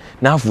good a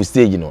na afu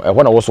stage no e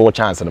ho na wo so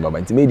chance no baba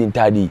nti made in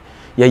tadi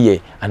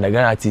ye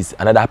underground artist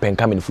another pen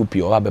come in full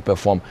pure or be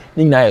perform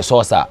ni na ye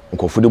source a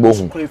nkofu de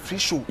bohu free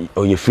show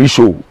o ye free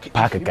show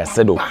park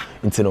kasedo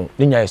nti no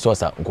ni nya ye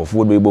source a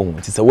nkofu de bohu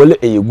nti se wole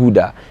e good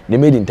a ne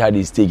made in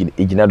tadi stage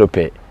e gina do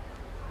pe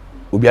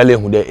obi ale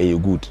hu de e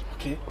good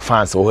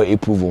fans or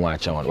approve one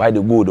channel why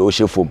the good o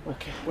she form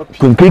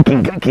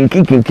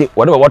kinki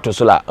whatever what to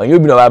so la you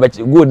be no ba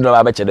good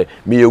no ba che de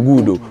me ye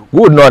good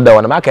good no da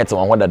one market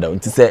one hoda da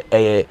nti se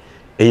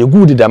e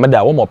good da me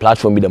da one more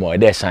platform bi da mo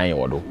dey shine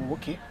wodo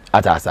okay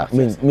atasa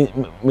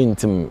min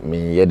tim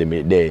me ye de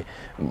me de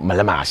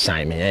malama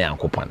shine me yan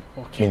kopon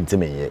min tim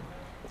me ye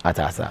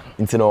atasa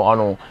nti no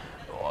ono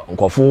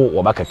nkofo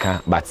wo ba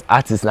kaka but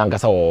artist na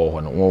nkasa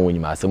wo no won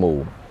nyima asem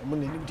o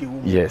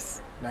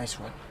yes nice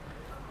one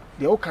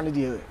the old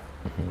candidate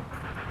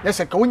let's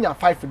say kawunya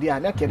 5 there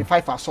na ke the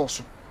 5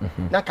 asoso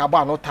na ka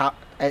ba no ta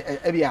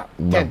e bia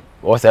 10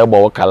 o say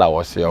bo kala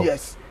wo se o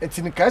yes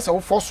entin ka say wo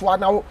force wa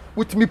na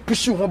wutimi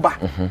push ho ba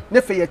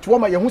na fe yeto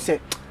ma ye hu say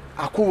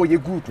akowo ye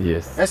good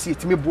yes ese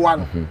yetimi boa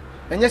no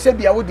enye se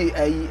bia wo de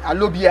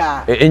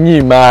alobia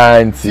enyi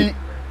ma nti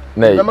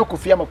na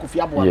makofia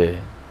boa yeah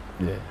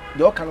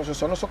the old can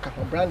so no so ka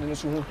brand no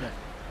so hu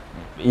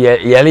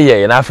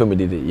yele na afem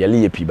de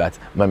yele ye pi but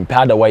man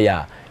pada wa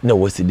ya na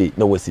waside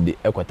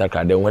ekwata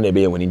krade won na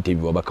be won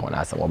interview obaka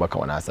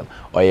wana asam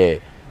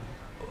oye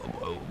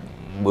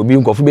obi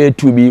nkofu be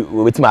tu bi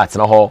obetima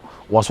atena ho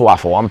won so wa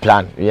for one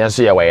plan yen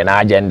so ye we na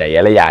agenda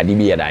yele ya ade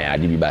bi ye da ya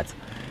ade bi but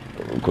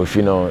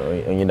kofi no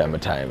onyi da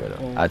time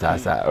no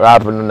atasa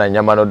rap no na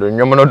nyama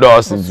no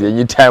do so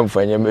nyi time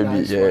for nyama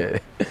bi yeah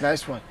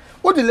nice one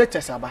what the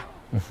latest aba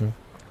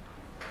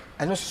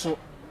and so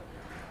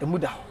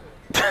emuda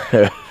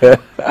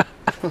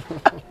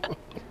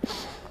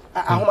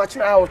ahomachi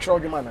na awo chiro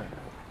dwuma na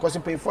because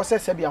pay for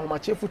say be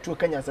ahomachi futu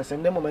kanya sese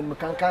ndem moment me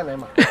kankan na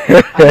ma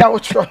aya wo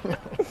chiro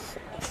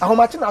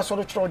ahomachi na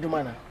so chiro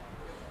dwuma na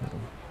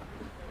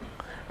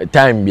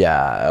time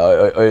bia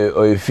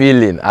o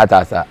feeling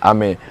atasa I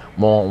mean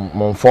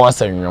mon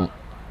force nyom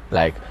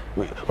like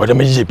what am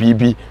je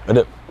pipi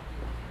what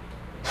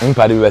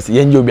mpade we say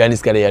yenje obi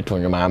aniska dey to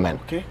nyom amen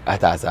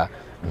atasa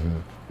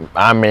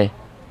ame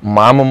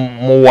mama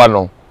mo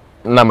wano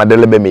na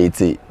madele be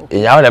meti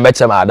enya na be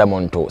chema adam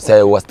nto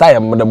say was time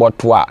mo de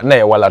boto a na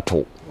ye wala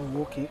to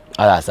okay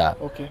alasa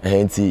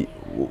enti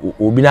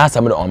obi na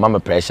asam on mama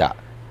pressure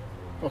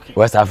okay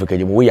West Africa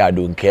jim we are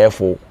doing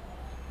careful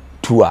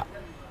tour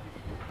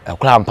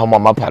akula mpamo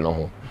mapa no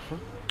ho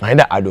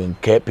I don't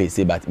care per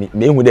se but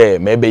me hu de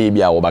me be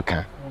bi a wo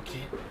baka okay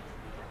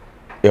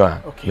yeah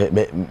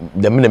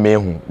the me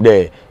hu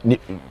de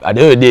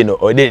ade de no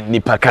o de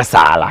nipa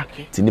kasala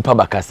ti nipa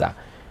bakasa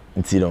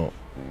nti no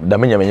da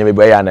menya me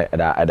be ya na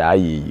ada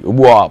ayi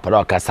obu o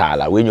pada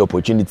kasala we any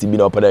opportunity bi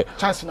na pada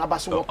chance na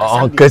baso wo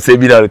kasa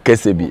bi na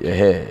kasa bi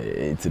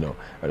nti no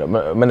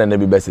me na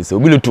bi bese se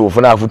obi le to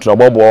fo na afutu na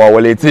bobo wa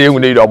wale ti hu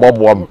de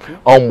bobo am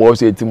on bo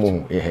so eti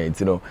mu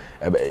nti no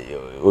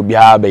obi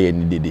ha be ye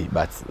ni dede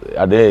but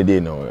ade de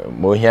no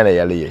mo hia na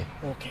yale ye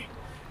okay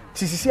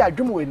sisi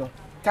adwum we no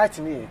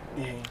title ni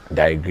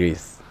die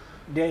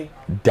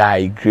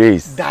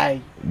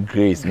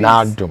grace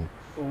na dum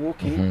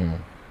okay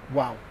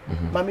wow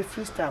mami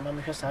freestyle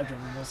mami hwesa adwum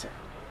mo se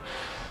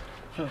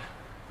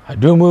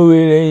adum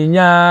we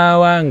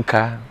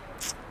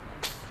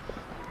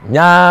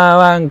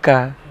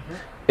nyawanka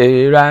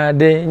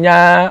erade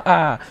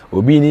nya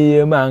obi ni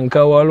ye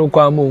manka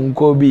wolukwa mu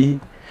nkobi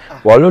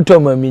woluto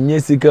mami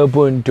nyesika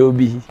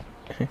pontobi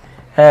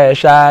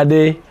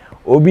shade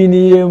obi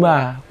ni ye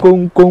ma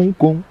kon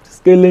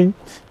skelen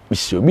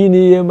obi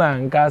ni ye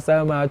manka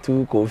sama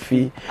tu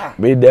kofi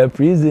be the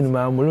prison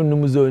mamulu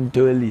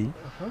numzontoli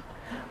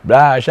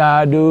bra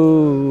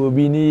shado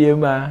obi ni ye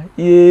ma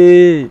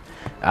ye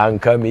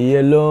anka mi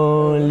ye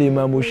lonely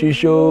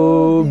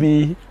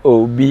mamushishobi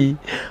obi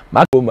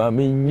makoma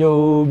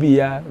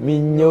minyobia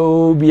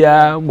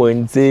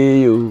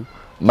monteyo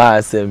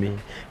masemi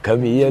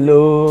kami ye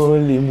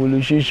lonely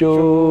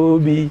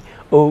mulushishobi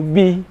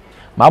obi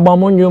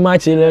mabamunyo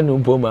machile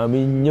numpoma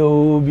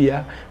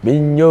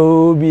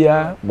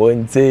minyobia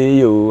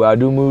monteyo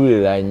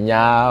adumurira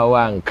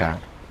nyawanka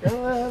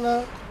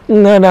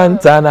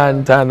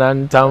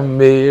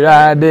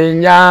nanantanantanambira de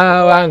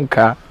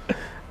nyawanka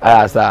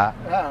asa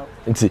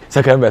nti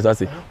second verse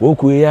say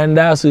woku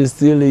yanda so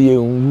still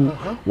yenwu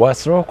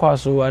wasro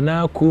kwaso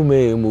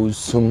anakume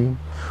musum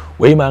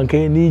we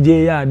manke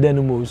nije ya den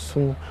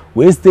musum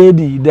we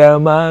steady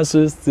dama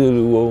so still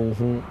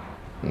wonhu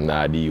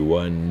na di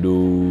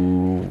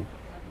wando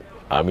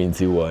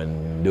aminti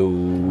wando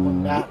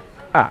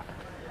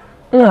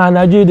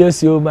na jude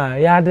sioma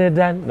ya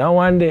dedan na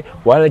wande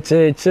wale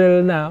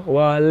chill na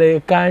wale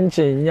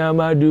kanche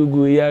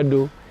nyamadugu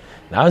yado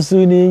na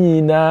suni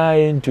nyina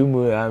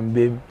entumu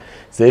ambem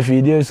se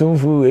fide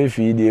sunfu e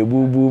fide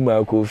bubu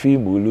makofi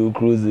mulu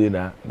cruise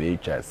na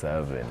mecha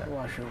savena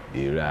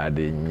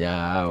irade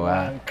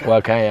nyawa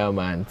wakanya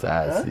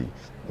mantasi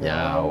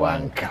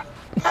nyawanka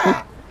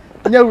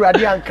nya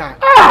urade anka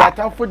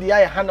yatamfo de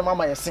ya hanam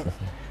ama yesen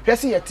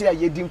hwese yete ya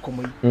yedi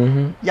nkomo yi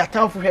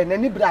yatamfo hwe na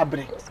ni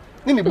brabre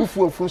ni ne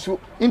bufu afu so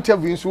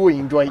interview so wo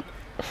enjoy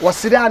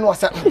wasire anu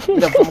wasa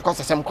the from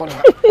kosasem kono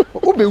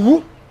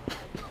obewu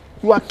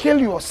you are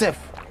kill yourself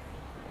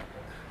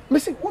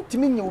mesi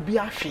utimi nya obi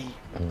ahwe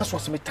aso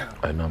semeta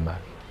number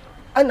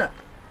ana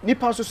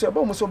nipa so so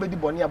eba mo so obedi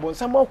boni abon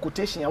sama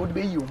quotation ya wo de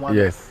be yi ho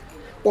yes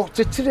o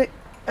tetire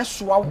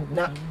esoa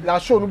na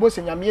show no bo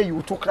se nyame yi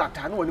uto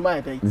krata na woni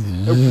ma dey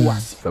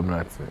ebuase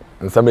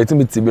samrati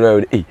mitibi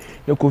na eh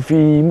ya kofi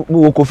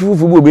mo kofi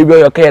fufu bo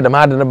bebi o kaya da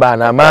ma da na ba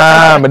na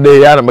ma me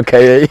dey ya na me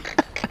kaya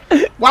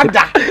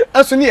wada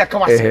aso ni ya ka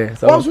wase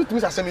won so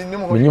tumi asem ni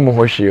mo ho ni mo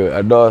ho hwe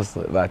ados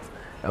but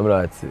I'm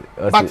not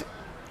but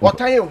what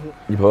time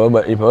hu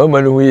ipa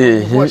ma no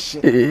hu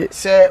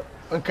se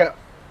nka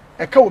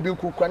eka obi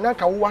kukura na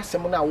ka wo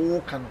asem na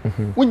wo ka no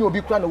wonye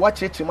obi kura na wa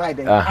chirechire mai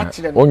den a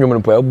chire no onwom no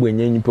pa agbo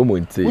anya nyipa mo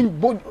nte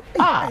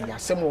ya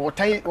asem what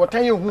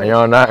time hu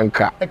anya na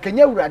nka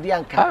nya urade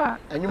anka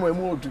anyom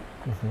emu odu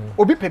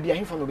obi pe bia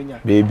hifo no benya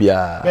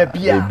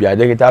baby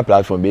digital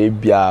platform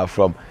baby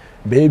from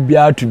baby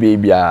to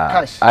baby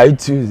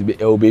iTunes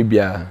baby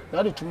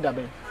na de tum da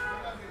be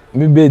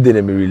me birthday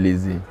na me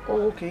release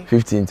okay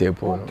 15th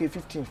April okay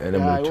 15th and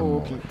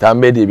okay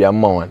tambe dey be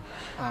am one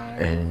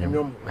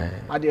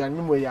ade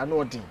anyum ya na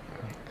odin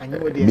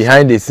anyum dey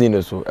behind the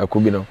scene so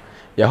akubi no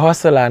ya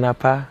hustle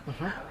anapa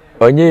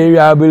onye eri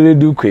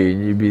abeledu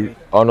kwenyi bi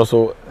ono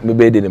so me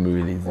birthday na me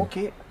release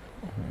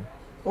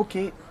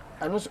okay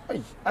ano so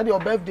ade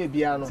your birthday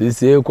bia no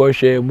sisi ko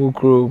hwe mu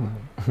krom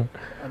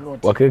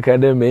wakeka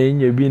de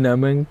menye bi na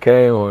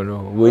menkai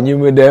hono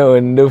wonyim de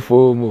on the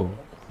fomo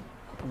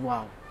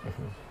wow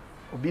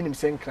obi nim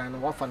senkra na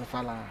wafa na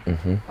fala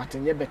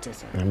atenye better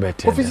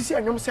office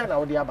anyom se na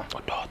wode aba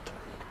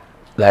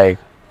like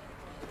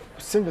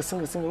single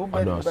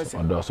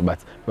but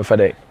for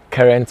the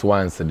current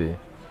ones the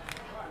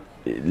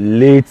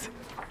late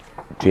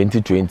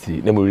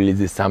 2020 let me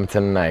release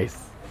something nice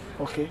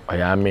okay I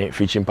am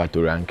featuring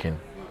Pato ranking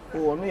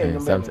no ya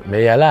something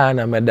me yala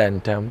na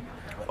medantam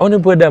onu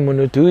podam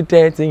no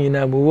 230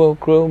 ina bo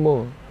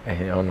chromo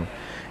ono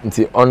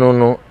nti ono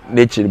no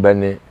nature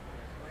bane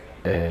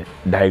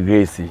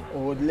digress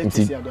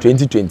nti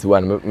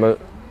 2021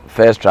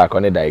 first track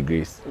on the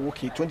digress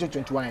okay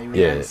 2021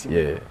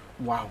 yeah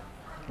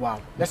wow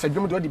that's a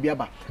drum do the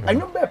biaba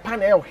anyum be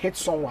pan e hit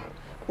song wa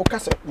o ka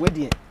se we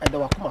dey e da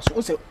wakoma so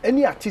o say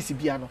any artist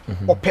bia no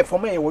o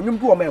perform e wonum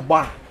bi o me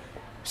gba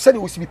said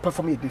it will be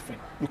performing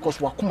different because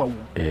wakoma wu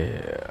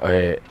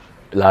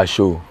la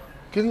show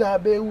kila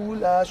be wu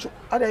la show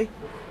adai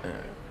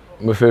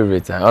my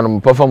favorite on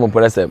perform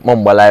on say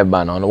mom live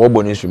band on what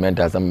bon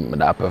instrumental some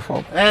that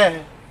perform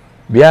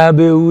bia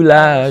be wu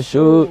la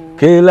show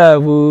kila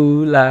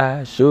wu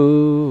la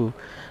show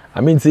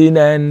aminti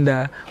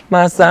nenda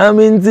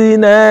masaminti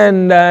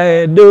nenda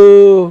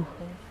edo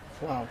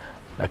wow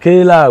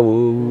akela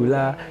wu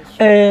la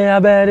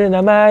abere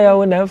na maya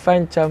wona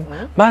fancham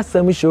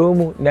masam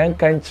shomu nan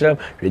kanchram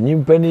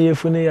hwenyimpa ne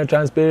yefune ya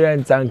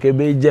transparent anke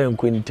beje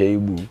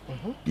nkwintaibu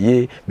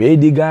ye be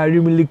di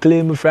gari mi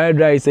claim fried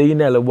rice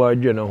yin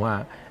elebodwo no ho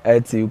a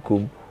ati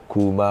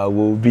kuma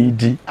wo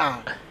bidi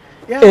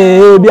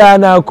bia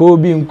na ko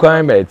bi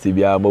nkwan beti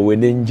bia ma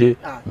woni nje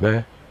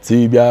be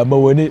ti bia ma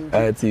woni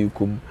ati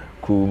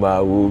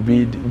kuma wo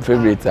bidi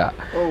favorite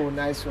oh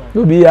nice one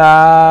no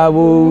bia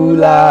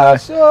bula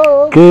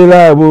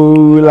kila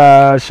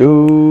bula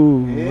show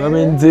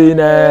aminti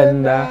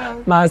nenda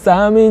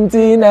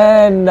masaminti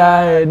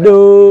nenda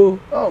edo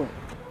oh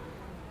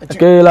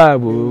kila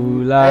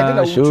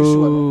bula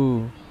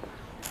show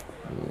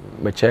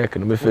my check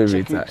no my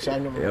favorite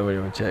yeah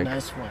my check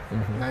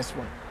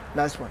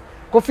nice one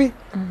Kofi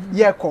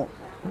yeko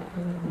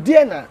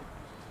Diana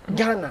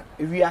Ghana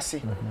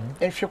wiase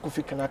enhwe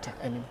Kofi KINAATA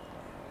anim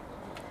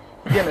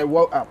Diana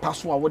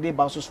passo a wode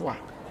ba so a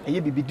eye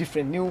bibi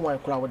different new one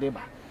kura wode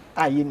ba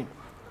ayenim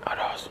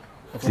ados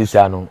sisi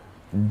ano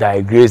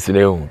digress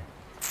ne o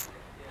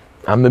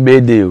am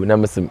be dey na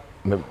me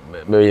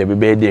ye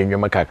be dey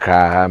nwoma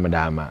kakra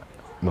madama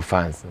my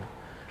fans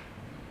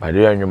but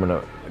dey nwoma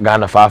no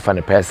Ghana fa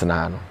ne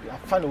personal no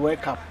fan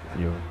wake up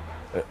you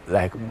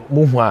like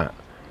muhwa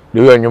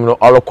dey nwoma no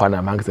all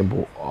kwana man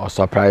simple or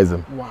surprise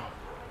him wow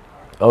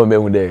oh me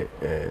hu dey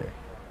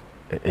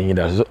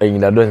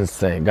enyida don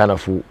say Ghana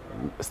fu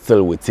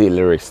still with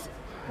lyrics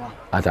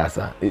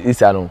atasa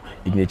isa no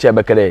igneche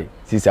bekere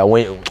sisa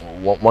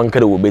one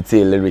kere wo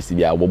beti lyrics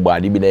bia wo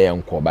body bi na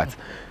yenko but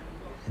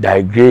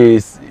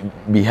digress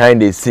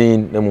behind the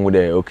scene na mu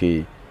dey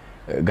okay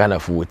Ghana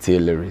fu with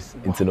lyrics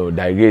into no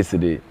digress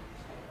the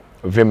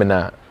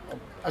femina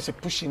as a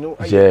push no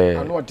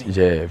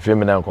je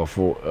femina ko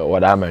fu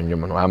what am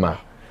anwom no ama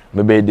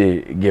me be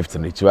the gift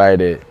no try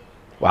the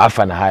wa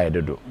afa na high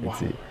dodo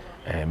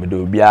me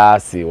do bia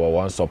se wo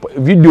won support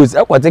videos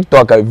e kwa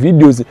TikTok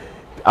videos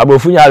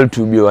abofunya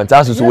altu bi o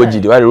ntaso so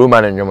wogidi wa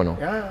roman nwom no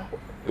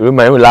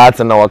Rema you lats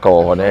na waka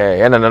wo na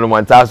e na no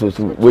manta so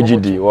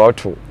wogidi wo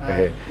to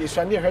is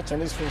one here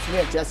Chinese film so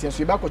here so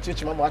you back to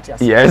church mama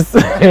what yes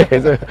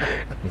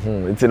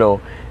it's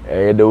no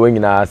the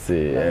wing na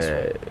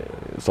say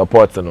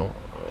support no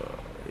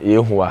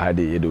yehu wa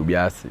hade ye do bi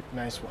ase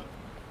nice one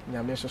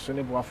nyame so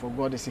ne bo for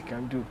God is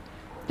can do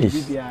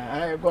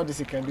bibia God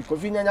is can do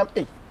kofi nyanya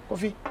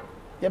kofi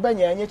ye ba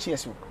nyanya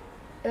cheers o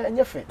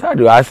enye fe ta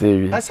do ase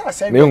wi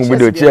me hu bi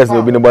do cheers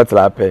obi ne bottle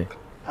apɛ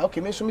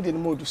okay me so me de no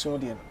modu so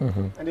de no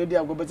and they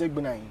go better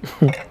gbuna yi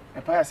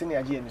e pa ya se ne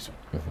age eni so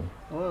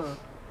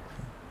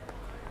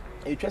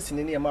e twese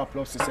ne ne ma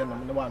applause se no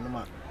ne ma no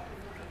ma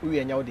wi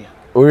enya wo de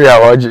wi a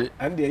woje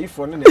and the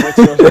ifo no ne e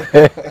che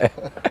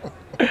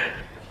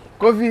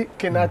KOFI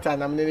KINAATA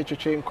na me ne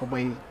twetwe nkobo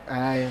yi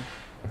ai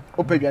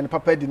opeduane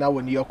papa di na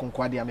wo New York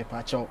nkwade a me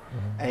pa chew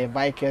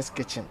Vikers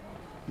kitchen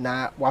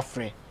na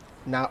wafre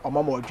na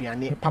omama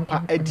oduane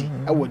papa edi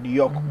e wo New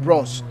York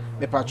Bronx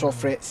me pa chew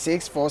frɛ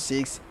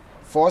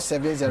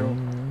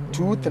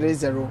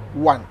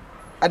 646-470-2301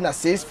 and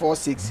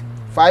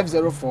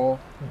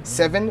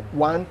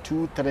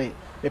 646-504-7123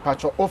 me pa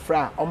chew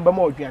ofra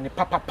ombama oduane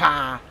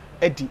papa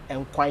edi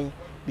enkwan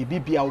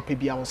bibia wo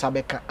pebia wo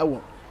sabeka e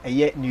wo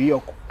eye New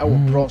York e wo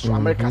Bronx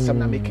America sam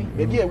na making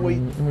baby e wo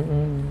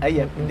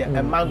eye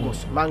the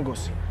mangoes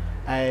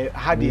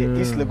had the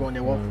East Legon e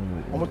wo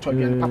omo to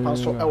aduane papa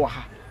so e wo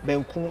ha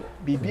benku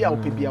bibia wo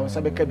pebia wo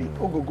sabeka bi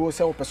ogogo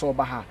se wo pese wo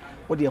ba ha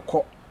wo de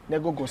ekɔ na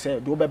gogo se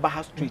do be ba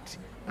ha street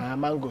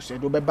mangoes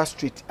do be ba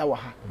street e wo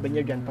ha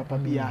benya aduane papa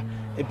bia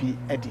e bi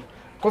edi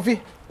KOFI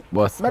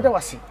boss meda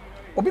wase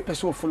obi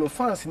pese wo follow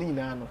fans ni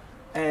nyina no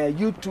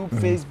YouTube,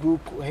 Facebook,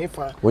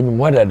 hefa. When you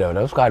mother though,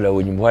 that's called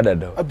when you mother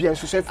though. Bien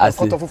so say for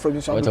photo from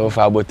you so. What of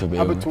about to be?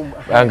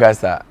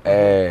 Angasa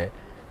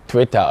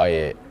Twitter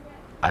or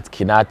at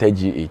KINAATA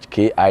GH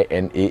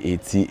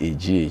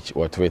KINAATA GH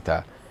or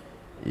Twitter.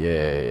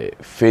 Yeah,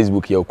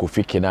 Facebook your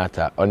KOFI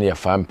KINAATA on your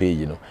fan page,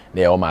 you know.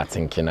 They all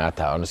Martin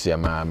KINAATA on see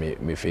my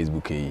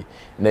Facebook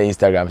na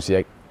Instagram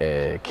say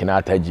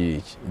KINAATA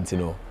GH, you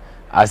know.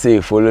 I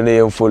say follow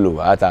name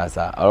follow at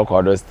asa. I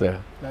record us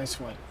there. Nice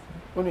one.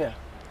 Onia.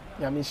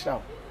 Yami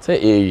shout. Say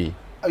Evi.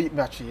 Oh, you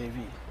battery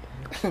Evi.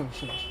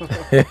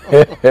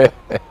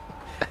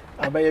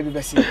 Abaya bi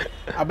besi.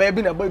 Abaya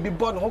bi na boy bi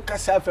born ho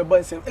kasa fe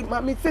born say, "Eh,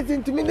 mama, fit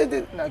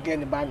intimidated na get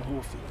the ban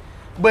ho fi."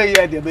 Boy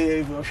ya de boy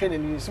Evi, o hwe na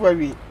ni so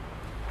we.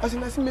 I say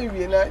na se me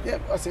wie na,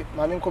 I say,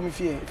 "Mama, come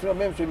fie. If you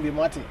men frame be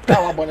mate,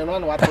 ka wa born na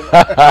wa to."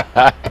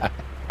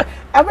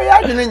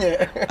 Abaya de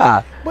nye.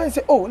 Boy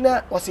say, "Oh,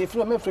 na o say if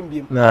you men frame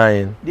be."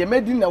 Nine. The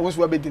medin na was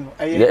wabedi no.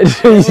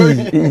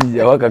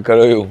 Yeah, waka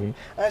karo yo.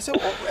 I say,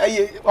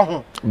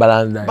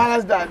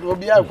 balance that will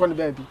be out on the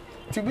baby.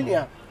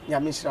 Tibinia,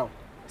 Yamisha,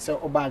 so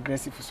oba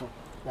aggressive so.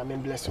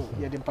 Yamin bless you.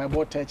 You didn't buy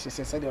more touch,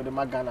 said the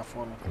Magana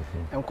phone.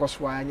 And cost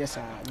one, yes,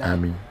 I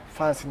mean,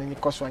 fancy any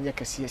cost one,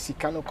 yes, he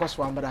cannot cost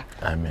one, but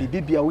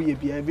Bibia, we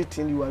be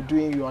everything you are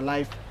doing in your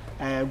life.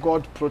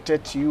 God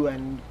protect you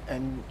and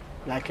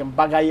like and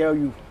bagaya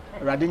you.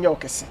 Radinho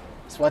Kessi.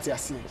 That's what I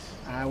see.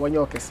 When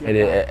you're Kessi.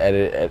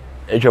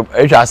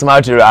 It's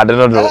smart, I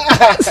don't know.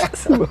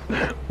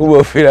 Who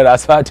will feel that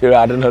smart,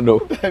 I don't know.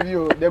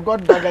 The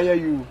God bagaya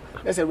you.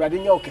 Let's say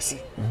Radinho Kessi.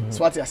 That's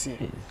what I see.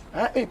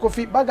 Hey,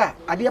 KOFI baga,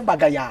 adia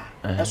bagaya.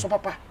 That's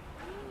papa.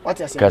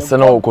 What I say.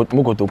 Kasano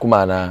muko to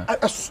kumana.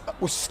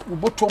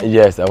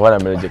 Yes, I want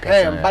to manage.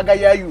 Hey,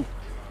 bagaya you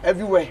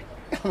everywhere.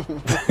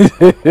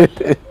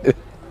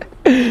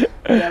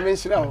 I mean,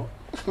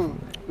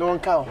 no one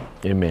count.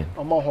 Amen.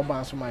 Omo ho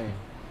ban so my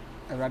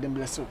Radin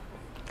bless you.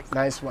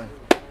 Nice one.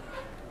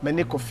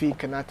 Many KOFI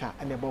KINAATA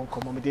and the bon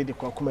come me dey the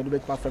come do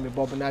bet my friend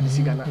Bob na the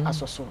Sigana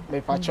asoso.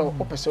 Me pacho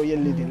opeso ye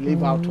living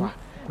live out wa.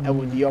 E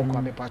wo di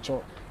okwa me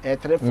pacho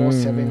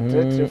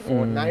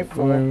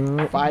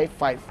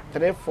 347-334-9455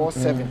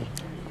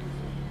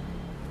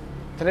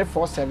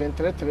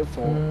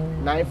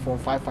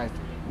 347-334-9455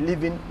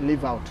 living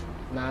live out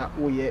na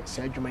wo ye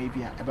se adwuma yi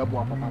bia e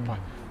bebo papa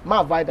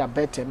ma vida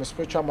better my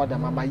spiritual mother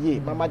mama ye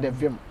mama the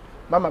vim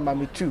mama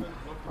mama too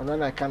ono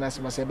na kana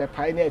se ma se be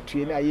pai na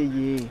atue na ye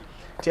ye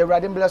ti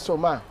Radin bless o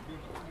ma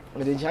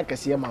me de ncha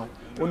kase ma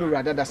onu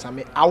Radin da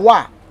same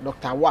awa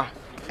Dr. Awa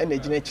e na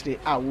gina kire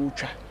a wo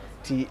twa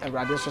ti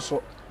Radin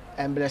so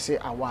embless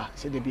awa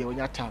se de bia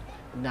onya tam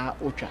na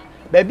otwa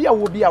ba bia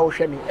wo bia wo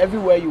hwe me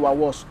everywhere you are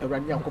was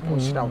Radin yankopon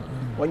shira wo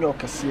wonya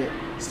okase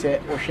se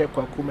wo hwe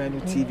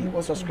KwakuManu TV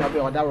wo subscribe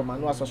o da Roma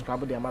no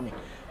subscribe de mama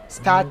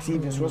Star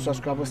TV, so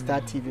subscribe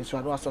Star TV, so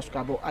I don't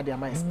subscribe at the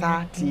Amai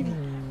Star TV,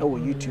 no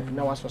YouTube,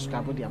 now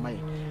subscribe the Amai.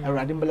 And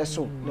Radin bless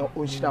so, no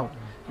own down,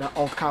 now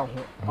on count,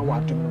 I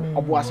want to know,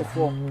 or was a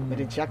four, but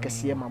the jack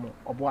is here, mamma,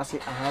 or was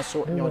it a house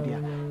so no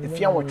dear. If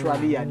you want to try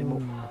the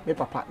animal, me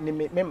papa,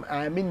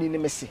 I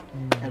mean, Messy,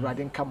 and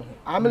Radin come home.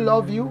 I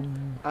love you,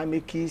 I may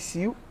kiss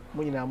you,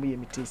 when you know me,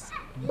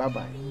 bye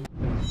bye.